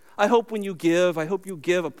 I hope when you give,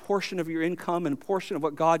 a portion of your income and a portion of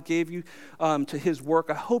what God gave you to his work.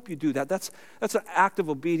 I hope you do that. That's an act of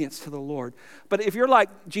obedience to the Lord. But if you're like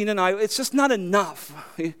Gina and I, it's just not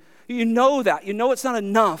enough. You know that. You know it's not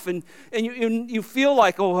enough. And you feel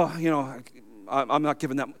like, I'm not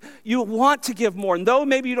giving that. You want to give more. And though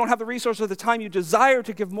maybe you don't have the resources at the time, you desire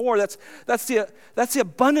to give more. That's the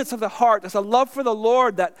abundance of the heart. That's a love for the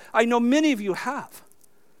Lord that I know many of you have.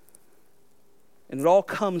 And it all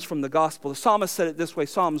comes from the gospel. The psalmist said it this way,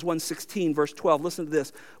 Psalms 116, verse 12. Listen to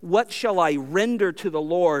this. What shall I render to the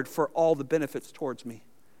Lord for all the benefits towards me?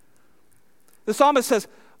 The psalmist says,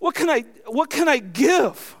 what can I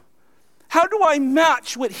give? How do I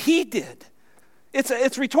match what he did?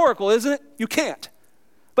 It's rhetorical, isn't it? You can't.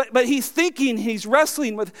 But he's thinking, he's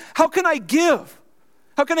wrestling with, how can I give?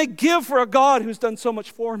 How can I give for a God who's done so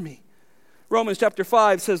much for me? Romans chapter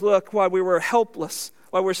 5 says, look, while we were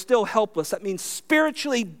still helpless, that means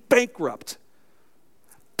spiritually bankrupt,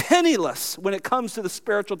 penniless when it comes to the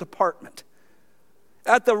spiritual department.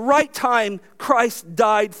 At the right time, Christ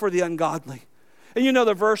died for the ungodly. And you know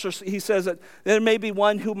the verse, he says that there may be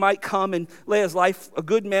one who might come and lay his life, a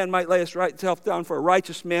good man might lay his self down for a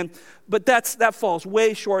righteous man, but that falls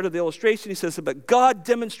way short of the illustration. He says, but God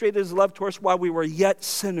demonstrated his love to us while we were yet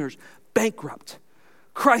sinners, bankrupt.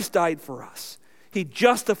 Christ died for us. He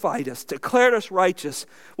justified us, declared us righteous.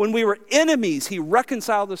 When we were enemies, he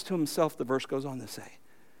reconciled us to himself, the verse goes on to say.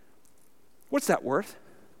 What's that worth?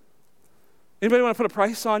 Anybody want to put a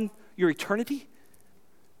price on your eternity?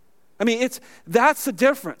 I mean, that's the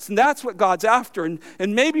difference, and that's what God's after. And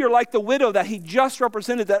maybe you're like the widow that he just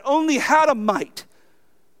represented that only had a mite.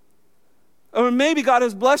 Or maybe God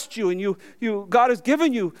has blessed you and God has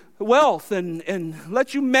given you wealth and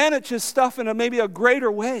let you manage his stuff in maybe a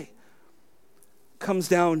greater way. It comes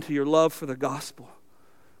down to your love for the gospel.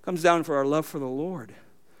 Comes down for our love for the Lord.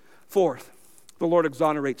 Fourth, the Lord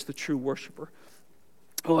exonerates the true worshiper.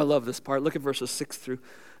 Oh, I love this part. Look at verses 6 through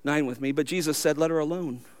 9 with me. But Jesus said, let her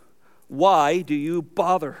alone. Why do you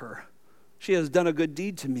bother her? She has done a good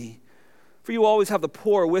deed to me. For you always have the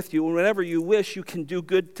poor with you, and whenever you wish, you can do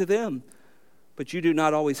good to them. But you do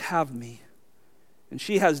not always have me. And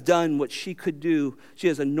she has done what she could do. She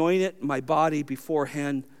has anointed my body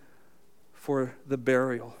beforehand for the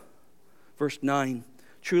burial. Verse 9.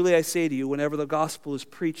 Truly I say to you, whenever the gospel is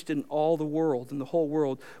preached in all the world, in the whole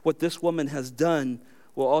world, what this woman has done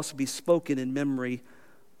will also be spoken in memory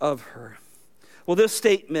of her. Well, this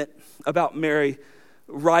statement about Mary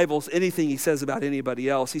rivals anything he says about anybody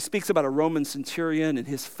else. He speaks about a Roman centurion and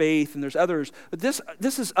his faith, and there's others. But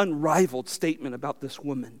this is unrivaled statement about this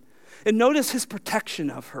woman. And notice his protection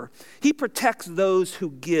of her. He protects those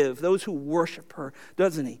who give, those who worship her,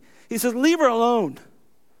 doesn't he? He says, leave her alone.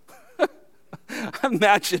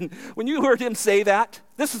 Imagine when you heard him say that.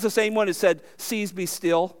 This is the same one who said, seas be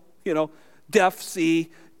still, deaf see,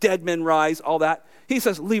 dead men rise, all that. He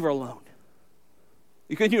says, leave her alone.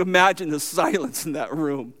 Can you imagine the silence in that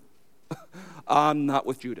room? I'm not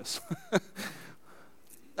with Judas.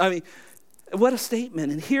 I mean, what a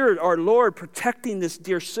statement. And here our Lord protecting this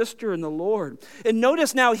dear sister in the Lord. And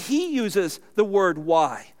notice now he uses the word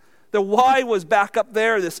why. The why was back up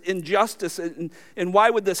there, this injustice, and why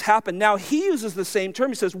would this happen? Now he uses the same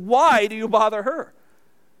term. He says, why do you bother her?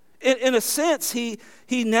 In a sense, he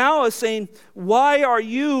now is saying, why are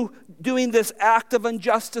you doing this act of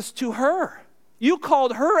injustice to her? You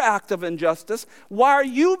called her act of injustice. Why are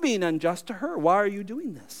you being unjust to her? Why are you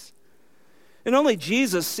doing this? And only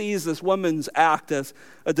Jesus sees this woman's act as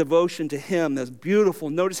a devotion to him, as beautiful.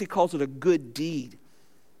 Notice he calls it a good deed.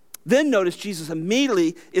 Then notice Jesus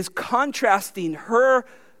immediately is contrasting her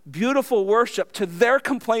beautiful worship to their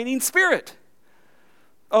complaining spirit.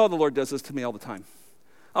 Oh, the Lord does this to me all the time.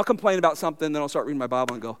 I'll complain about something, then I'll start reading my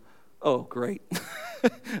Bible and go, oh, great.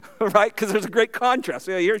 Right? Because there's a great contrast.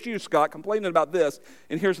 Yeah, here's you, Scott, complaining about this,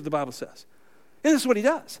 and here's what the Bible says. And this is what he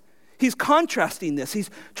does. He's contrasting this.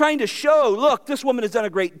 He's trying to show, look, this woman has done a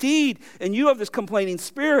great deed, and you have this complaining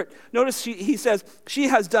spirit. Notice he says, she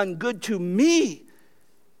has done good to me.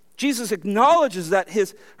 Jesus acknowledges that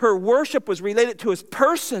her worship was related to his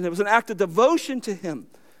person. It was an act of devotion to him.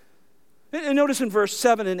 And notice in verse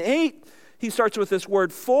 7 and 8, he starts with this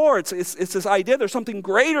word for. It's this idea there's something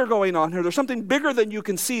greater going on here. There's something bigger than you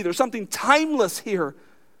can see. There's something timeless here.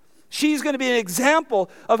 She's going to be an example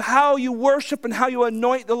of how you worship and how you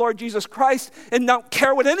anoint the Lord Jesus Christ and not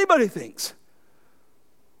care what anybody thinks.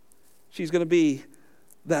 She's going to be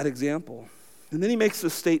that example. And then he makes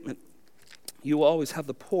this statement. You will always have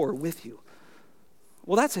the poor with you.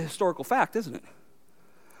 Well, that's a historical fact, isn't it?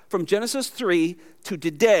 From Genesis 3 to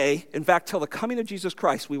today, in fact, till the coming of Jesus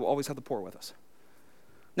Christ, we will always have the poor with us.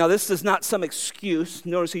 Now, this is not some excuse.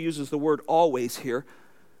 Notice he uses the word always here.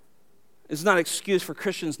 It's not an excuse for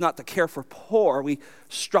Christians not to care for poor. We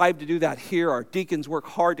strive to do that here. Our deacons work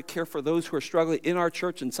hard to care for those who are struggling in our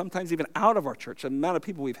church and sometimes even out of our church. The amount of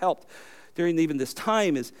people we've helped during even this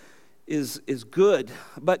time is good,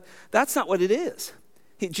 but that's not what it is.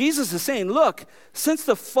 Jesus is saying, look, since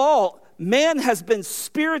the fall, man has been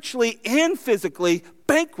spiritually and physically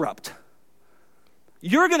bankrupt.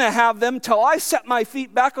 You're going to have them till I set my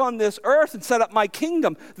feet back on this earth and set up my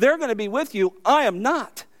kingdom. They're going to be with you. I am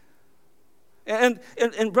not. And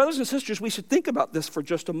brothers and sisters, we should think about this for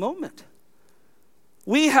just a moment.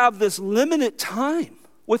 We have this limited time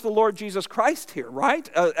with the Lord Jesus Christ here, right?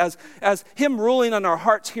 As him ruling on our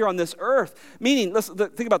hearts here on this earth. Meaning, listen,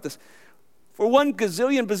 think about this. For 1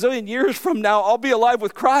 bazillion years from now, I'll be alive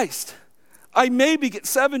with Christ. I maybe get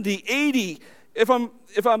 70, 80, if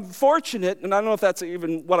I'm fortunate, and I don't know if that's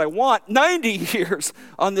even what I want, 90 years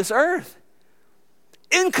on this earth.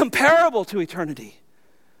 Incomparable to eternity.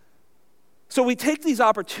 So we take these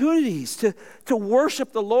opportunities to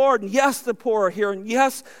worship the Lord. And yes, the poor are here. And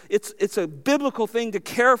yes, it's a biblical thing to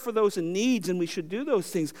care for those in needs, and we should do those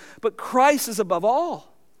things. But Christ is above all.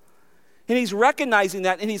 And he's recognizing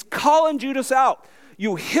that, and he's calling Judas out.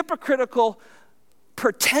 You hypocritical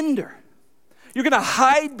pretender. You're going to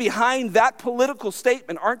hide behind that political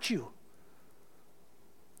statement, aren't you?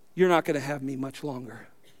 You're not going to have me much longer.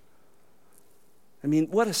 I mean,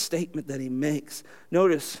 what a statement that he makes.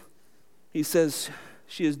 Notice, he says,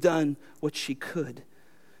 she has done what she could.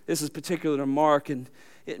 This is particular to Mark, and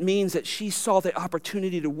it means that she saw the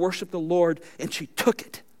opportunity to worship the Lord, and she took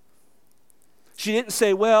it. She didn't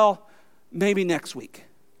say, well, maybe next week.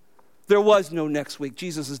 There was no next week.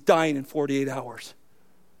 Jesus is dying in 48 hours.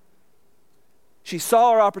 She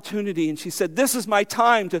saw her opportunity and she said, this is my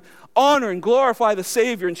time to honor and glorify the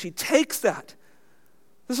Savior. And she takes that.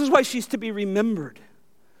 This is why she's to be remembered.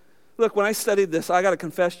 Look, when I studied this, I got to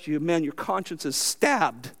confess to you, man, your conscience is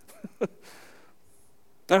stabbed.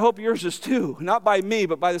 I hope yours is too, not by me,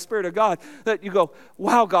 but by the Spirit of God, that you go,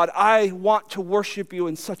 wow, God, I want to worship you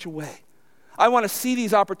in such a way. I want to see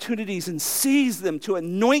these opportunities and seize them to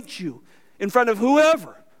anoint you in front of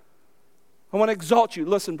whoever. I want to exalt you.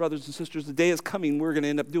 Listen, brothers and sisters, the day is coming, we're going to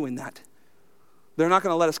end up doing that. They're not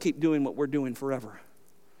going to let us keep doing what we're doing forever.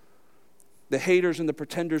 The haters and the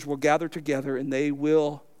pretenders will gather together and they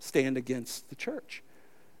will stand against the church.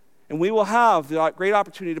 And we will have the great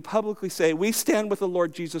opportunity to publicly say, we stand with the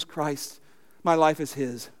Lord Jesus Christ. My life is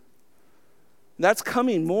his. And that's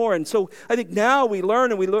coming more. And so I think now we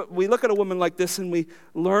learn and we look at a woman like this and we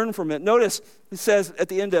learn from it. Notice it says at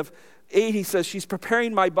the end of 8, he says, she's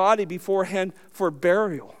preparing my body beforehand for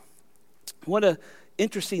burial. What an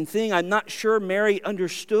interesting thing. I'm not sure Mary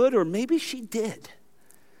understood, or maybe she did.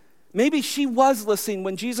 Maybe she was listening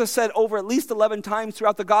when Jesus said over at least 11 times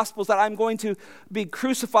throughout the Gospels that I'm going to be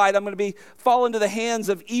crucified. I'm going to fall into the hands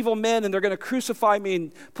of evil men and they're going to crucify me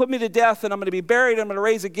and put me to death and I'm going to be buried and I'm going to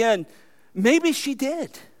rise again. Maybe she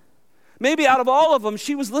did. Maybe out of all of them,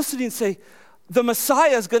 she was listening and say, the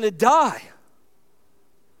Messiah is going to die.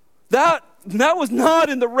 That was not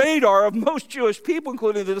in the radar of most Jewish people,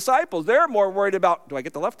 including the disciples. They're more worried about, do I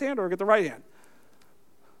get the left hand or get the right hand?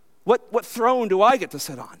 What throne do I get to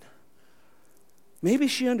sit on? Maybe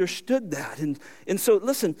she understood that. And so,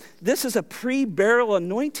 listen, this is a pre-burial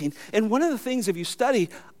anointing. And one of the things, if you study,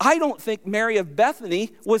 I don't think Mary of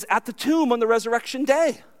Bethany was at the tomb on the resurrection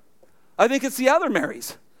day. I think it's the other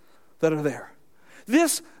Marys that are there.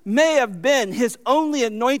 This may have been his only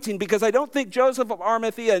anointing because I don't think Joseph of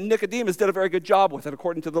Arimathea and Nicodemus did a very good job with it,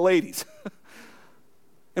 according to the ladies.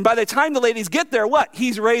 And by the time the ladies get there, what?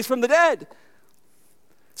 He's raised from the dead.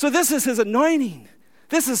 So this is his anointing.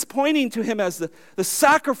 This is pointing to him as the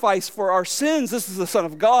sacrifice for our sins. This is the Son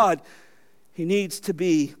of God. He needs to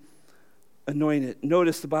be anointed.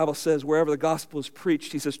 Notice the Bible says wherever the gospel is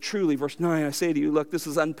preached, he says, truly, verse 9, I say to you, look, this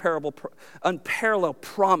is unparalleled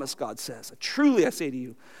promise, God says. Truly, I say to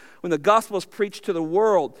you, when the gospel is preached to the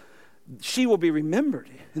world, she will be remembered.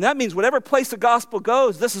 And that means whatever place the gospel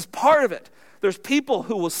goes, this is part of it. There's people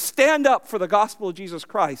who will stand up for the gospel of Jesus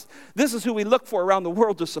Christ. This is who we look for around the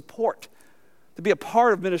world to support, to be a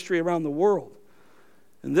part of ministry around the world.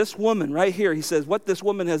 And this woman right here, he says, what this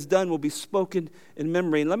woman has done will be spoken in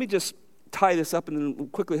memory. And let me just tie this up and then we'll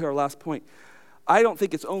quickly hit our last point. I don't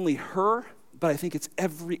think it's only her, but I think it's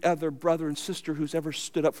every other brother and sister who's ever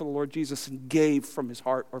stood up for the Lord Jesus and gave from his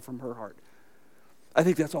heart or from her heart. I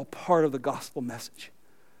think that's all part of the gospel message.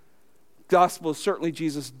 Gospel is certainly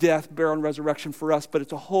Jesus' death, burial, and resurrection for us, but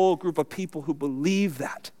it's a whole group of people who believe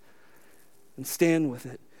that and stand with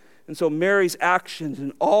it. And so Mary's actions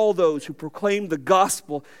and all those who proclaim the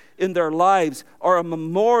gospel in their lives are a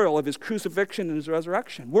memorial of his crucifixion and his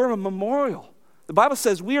resurrection. We're a memorial. The Bible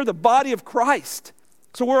says we are the body of Christ.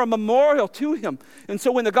 So we're a memorial to him. And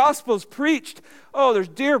so when the gospel is preached, there's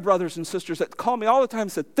dear brothers and sisters that call me all the time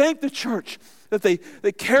and said, thank the church that they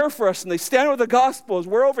care for us and they stand with the gospel as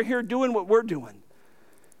we're over here doing what we're doing.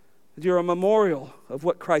 You're a memorial of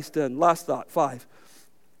what Christ did. Last thought, 5.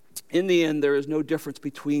 In the end, there is no difference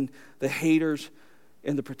between the haters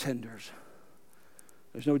and the pretenders.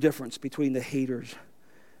 There's no difference between the haters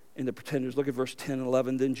and the pretenders. Look at verse 10 and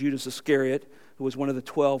 11. Then Judas Iscariot, who was one of the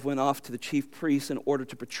 12, went off to the chief priests in order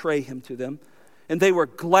to betray him to them. And they were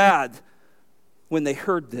glad when they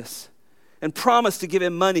heard this and promised to give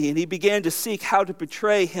him money. And he began to seek how to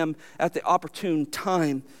betray him at the opportune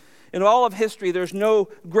time. In all of history, there's no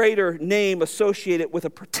greater name associated with a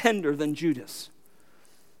pretender than Judas.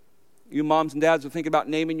 You moms and dads are thinking about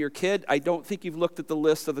naming your kid. I don't think you've looked at the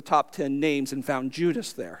list of the top 10 names and found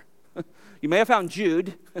Judas there. You may have found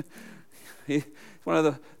Jude. He's one of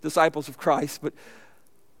the disciples of Christ, but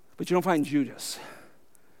you don't find Judas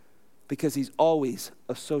because he's always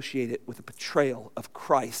associated with a betrayal of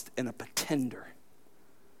Christ and a pretender.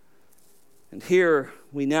 And here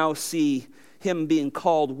we now see him being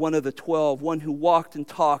called one of the 12, one who walked and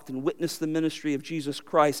talked and witnessed the ministry of Jesus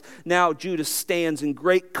Christ. Now Judas stands in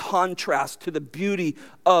great contrast to the beauty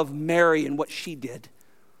of Mary and what she did.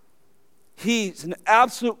 He's an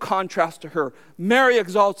absolute contrast to her. Mary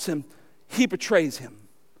exalts him. He betrays him.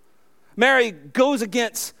 Mary goes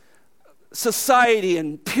against society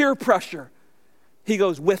and peer pressure. He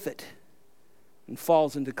goes with it and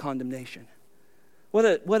falls into condemnation. What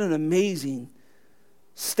an amazing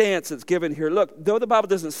stance that's given here. Look, though the Bible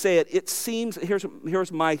doesn't say it, it seems,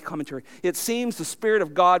 here's my commentary. It seems the Spirit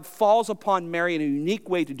of God falls upon Mary in a unique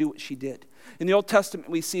way to do what she did. In the Old Testament,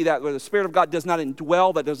 we see that where the Spirit of God does not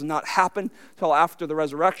indwell, that does not happen until after the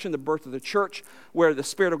resurrection, the birth of the church, where the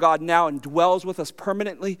Spirit of God now indwells with us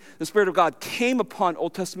permanently. The Spirit of God came upon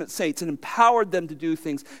Old Testament saints and empowered them to do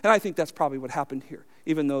things. And I think that's probably what happened here,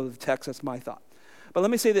 even though the text, that's my thought. But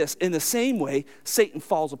let me say this. In the same way, Satan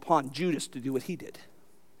falls upon Judas to do what he did.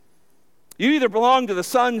 You either belong to the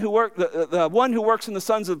son who the one who works in the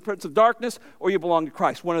sons of the prince of darkness, or you belong to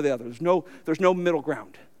Christ, one or the other. There's no middle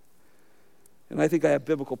ground. And I think I have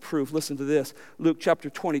biblical proof. Listen to this. Luke chapter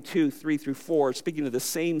 22, 3 through 4, speaking of the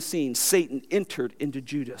same scene, Satan entered into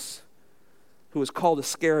Judas, who was called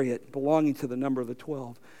Iscariot, belonging to the number of the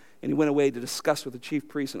 12. And he went away to discuss with the chief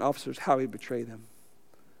priests and officers how he'd betray them.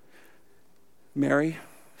 Mary,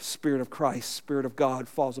 Spirit of Christ, Spirit of God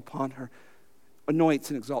falls upon her, anoints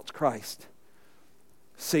and exalts Christ.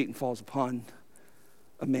 Satan falls upon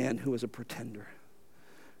a man who is a pretender.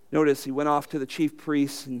 Notice he went off to the chief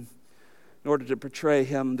priests, and in order to portray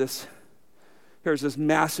him, here's this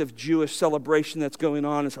massive Jewish celebration that's going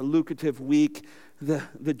on. It's a lucrative week.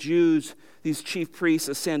 The Jews, these chief priests,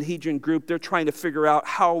 a Sanhedrin group, they're trying to figure out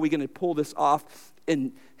how are we going to pull this off.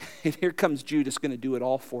 And here comes Judas going to do it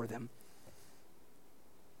all for them.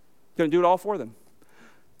 Going to do it all for them.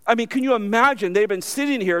 I mean, can you imagine? They've been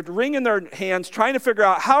sitting here, wringing their hands, trying to figure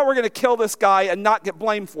out how we're going to kill this guy and not get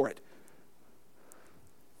blamed for it.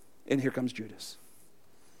 And here comes Judas.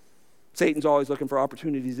 Satan's always looking for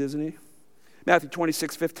opportunities, isn't he? Matthew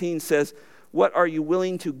 26:15 says, "What are you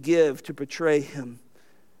willing to give to betray him?"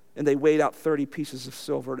 And they weighed out 30 pieces of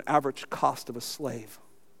silver, an average cost of a slave.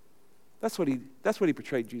 That's what he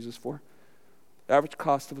betrayed Jesus for. Average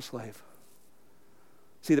cost of a slave.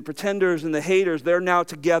 See, the pretenders and the haters, they're now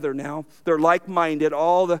together now. They're like-minded.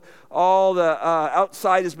 All the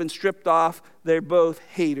outside has been stripped off. They're both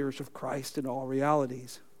haters of Christ in all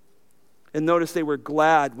realities. And notice they were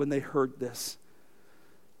glad when they heard this.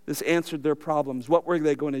 This answered their problems. What were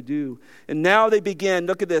they going to do? And now they begin,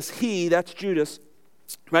 look at this. He, that's Judas,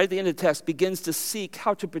 right at the end of the text, begins to seek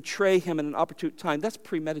how to betray him in an opportune time. That's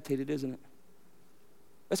premeditated, isn't it?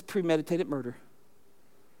 That's premeditated murder.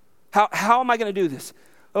 How am I going to do this?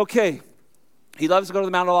 Okay, he loves to go to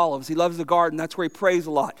the Mount of Olives. He loves the garden. That's where he prays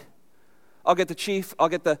a lot. I'll get the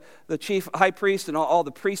chief high priest and all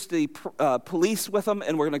the priestly police with him,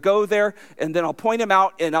 and we're going to go there, and then I'll point him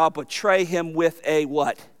out, and I'll betray him with a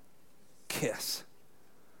what? Kiss.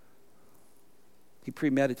 He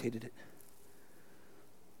premeditated it.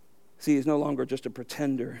 See, he's no longer just a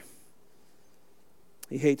pretender.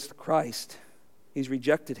 He hates the Christ. He's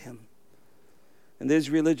rejected him. And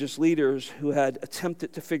these religious leaders who had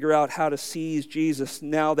attempted to figure out how to seize Jesus,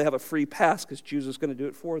 now they have a free pass because Jesus is going to do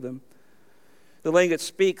it for them. The language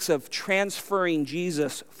speaks of transferring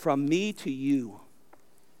Jesus from me to you.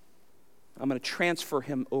 I'm going to transfer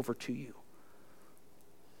him over to you.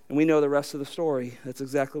 And we know the rest of the story. That's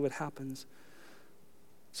exactly what happens.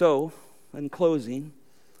 So, in closing,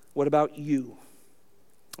 what about you?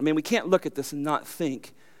 I mean, we can't look at this and not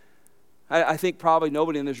think. I think probably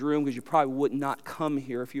nobody in this room, because you probably would not come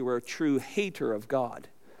here if you were a true hater of God,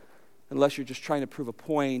 unless you're just trying to prove a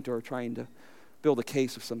point or trying to build a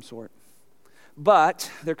case of some sort. But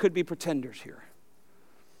there could be pretenders here.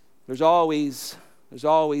 There's always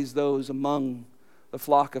those among the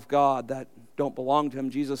flock of God that don't belong to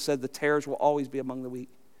him. Jesus said the tares will always be among the wheat.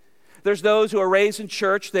 There's those who are raised in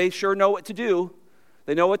church. They sure know what to do.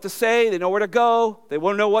 They know what to say. They know where to go. They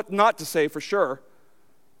won't know what not to say for sure.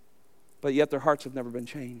 But yet their hearts have never been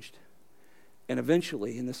changed. And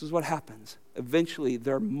eventually, and this is what happens, eventually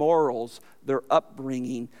their morals, their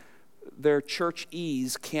upbringing, their church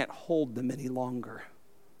ease can't hold them any longer.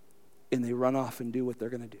 And they run off and do what they're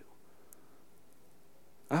going to do.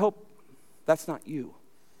 I hope that's not you.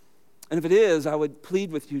 And if it is, I would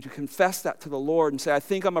plead with you to confess that to the Lord and say, I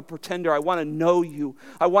think I'm a pretender. I want to know you.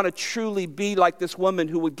 I want to truly be like this woman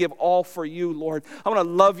who would give all for you, Lord. I want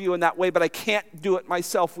to love you in that way, but I can't do it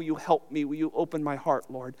myself. Will you help me? Will you open my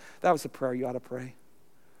heart, Lord? That was the prayer you ought to pray.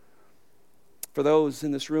 For those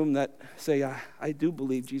in this room that say, I do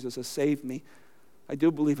believe Jesus has saved me. I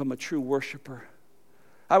do believe I'm a true worshiper.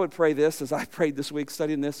 I would pray this as I prayed this week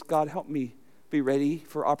studying this. God, help me be ready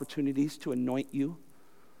for opportunities to anoint you.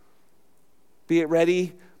 Be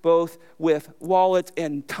ready both with wallet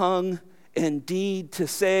and tongue and deed to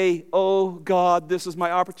say, oh God, this is my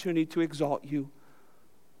opportunity to exalt you.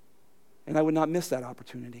 And I would not miss that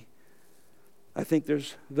opportunity. I think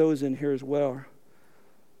there's those in here as well.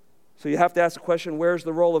 So you have to ask the question, where's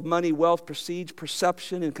the role of money, wealth, prestige,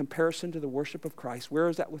 perception in comparison to the worship of Christ? Where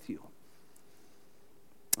is that with you?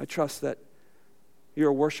 I trust that you're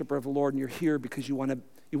a worshiper of the Lord and you're here because you want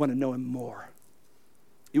to know Him more.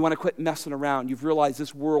 You want to quit messing around. You've realized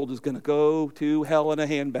this world is going to go to hell in a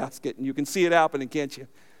handbasket, and you can see it happening, can't you?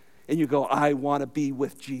 And you go, I want to be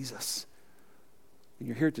with Jesus. And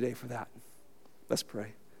you're here today for that. Let's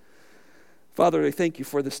pray. Father, I thank you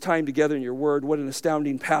for this time together in your word. What an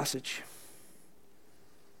astounding passage.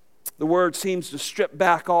 The word seems to strip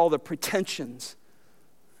back all the pretensions.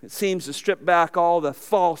 It seems to strip back all the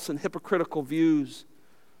false and hypocritical views.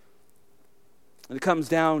 And it comes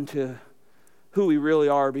down to who we really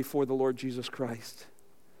are before the Lord Jesus Christ.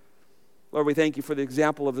 Lord, we thank you for the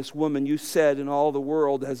example of this woman. You said in all the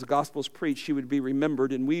world, as the gospel is preached, she would be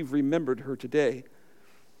remembered, and we've remembered her today.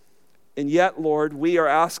 And yet, Lord, we are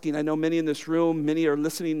asking, I know many in this room, many are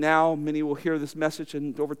listening now, many will hear this message,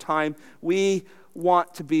 and over time, we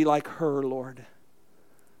want to be like her, Lord.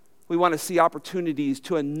 We want to see opportunities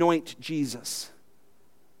to anoint Jesus.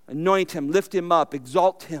 Anoint Him, lift Him up,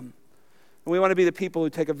 exalt Him. And we want to be the people who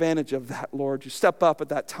take advantage of that, Lord, to step up at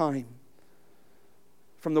that time.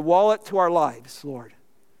 From the wallet to our lives, Lord,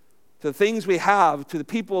 to the things we have, to the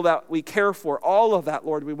people that we care for, all of that,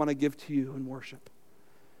 Lord, we want to give to you in worship.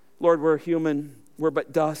 Lord, we're human. We're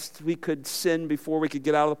but dust. We could sin before we could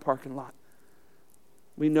get out of the parking lot.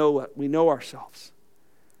 We know it. We know ourselves.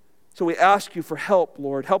 So we ask you for help,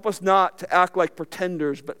 Lord. Help us not to act like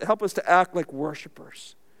pretenders, but help us to act like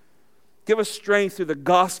worshipers. Give us strength through the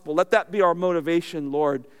gospel. Let that be our motivation,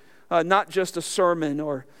 Lord. Not just a sermon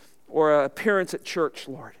or an appearance at church,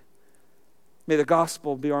 Lord. May the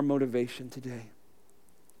gospel be our motivation today.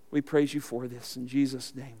 We praise you for this in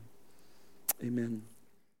Jesus' name. Amen.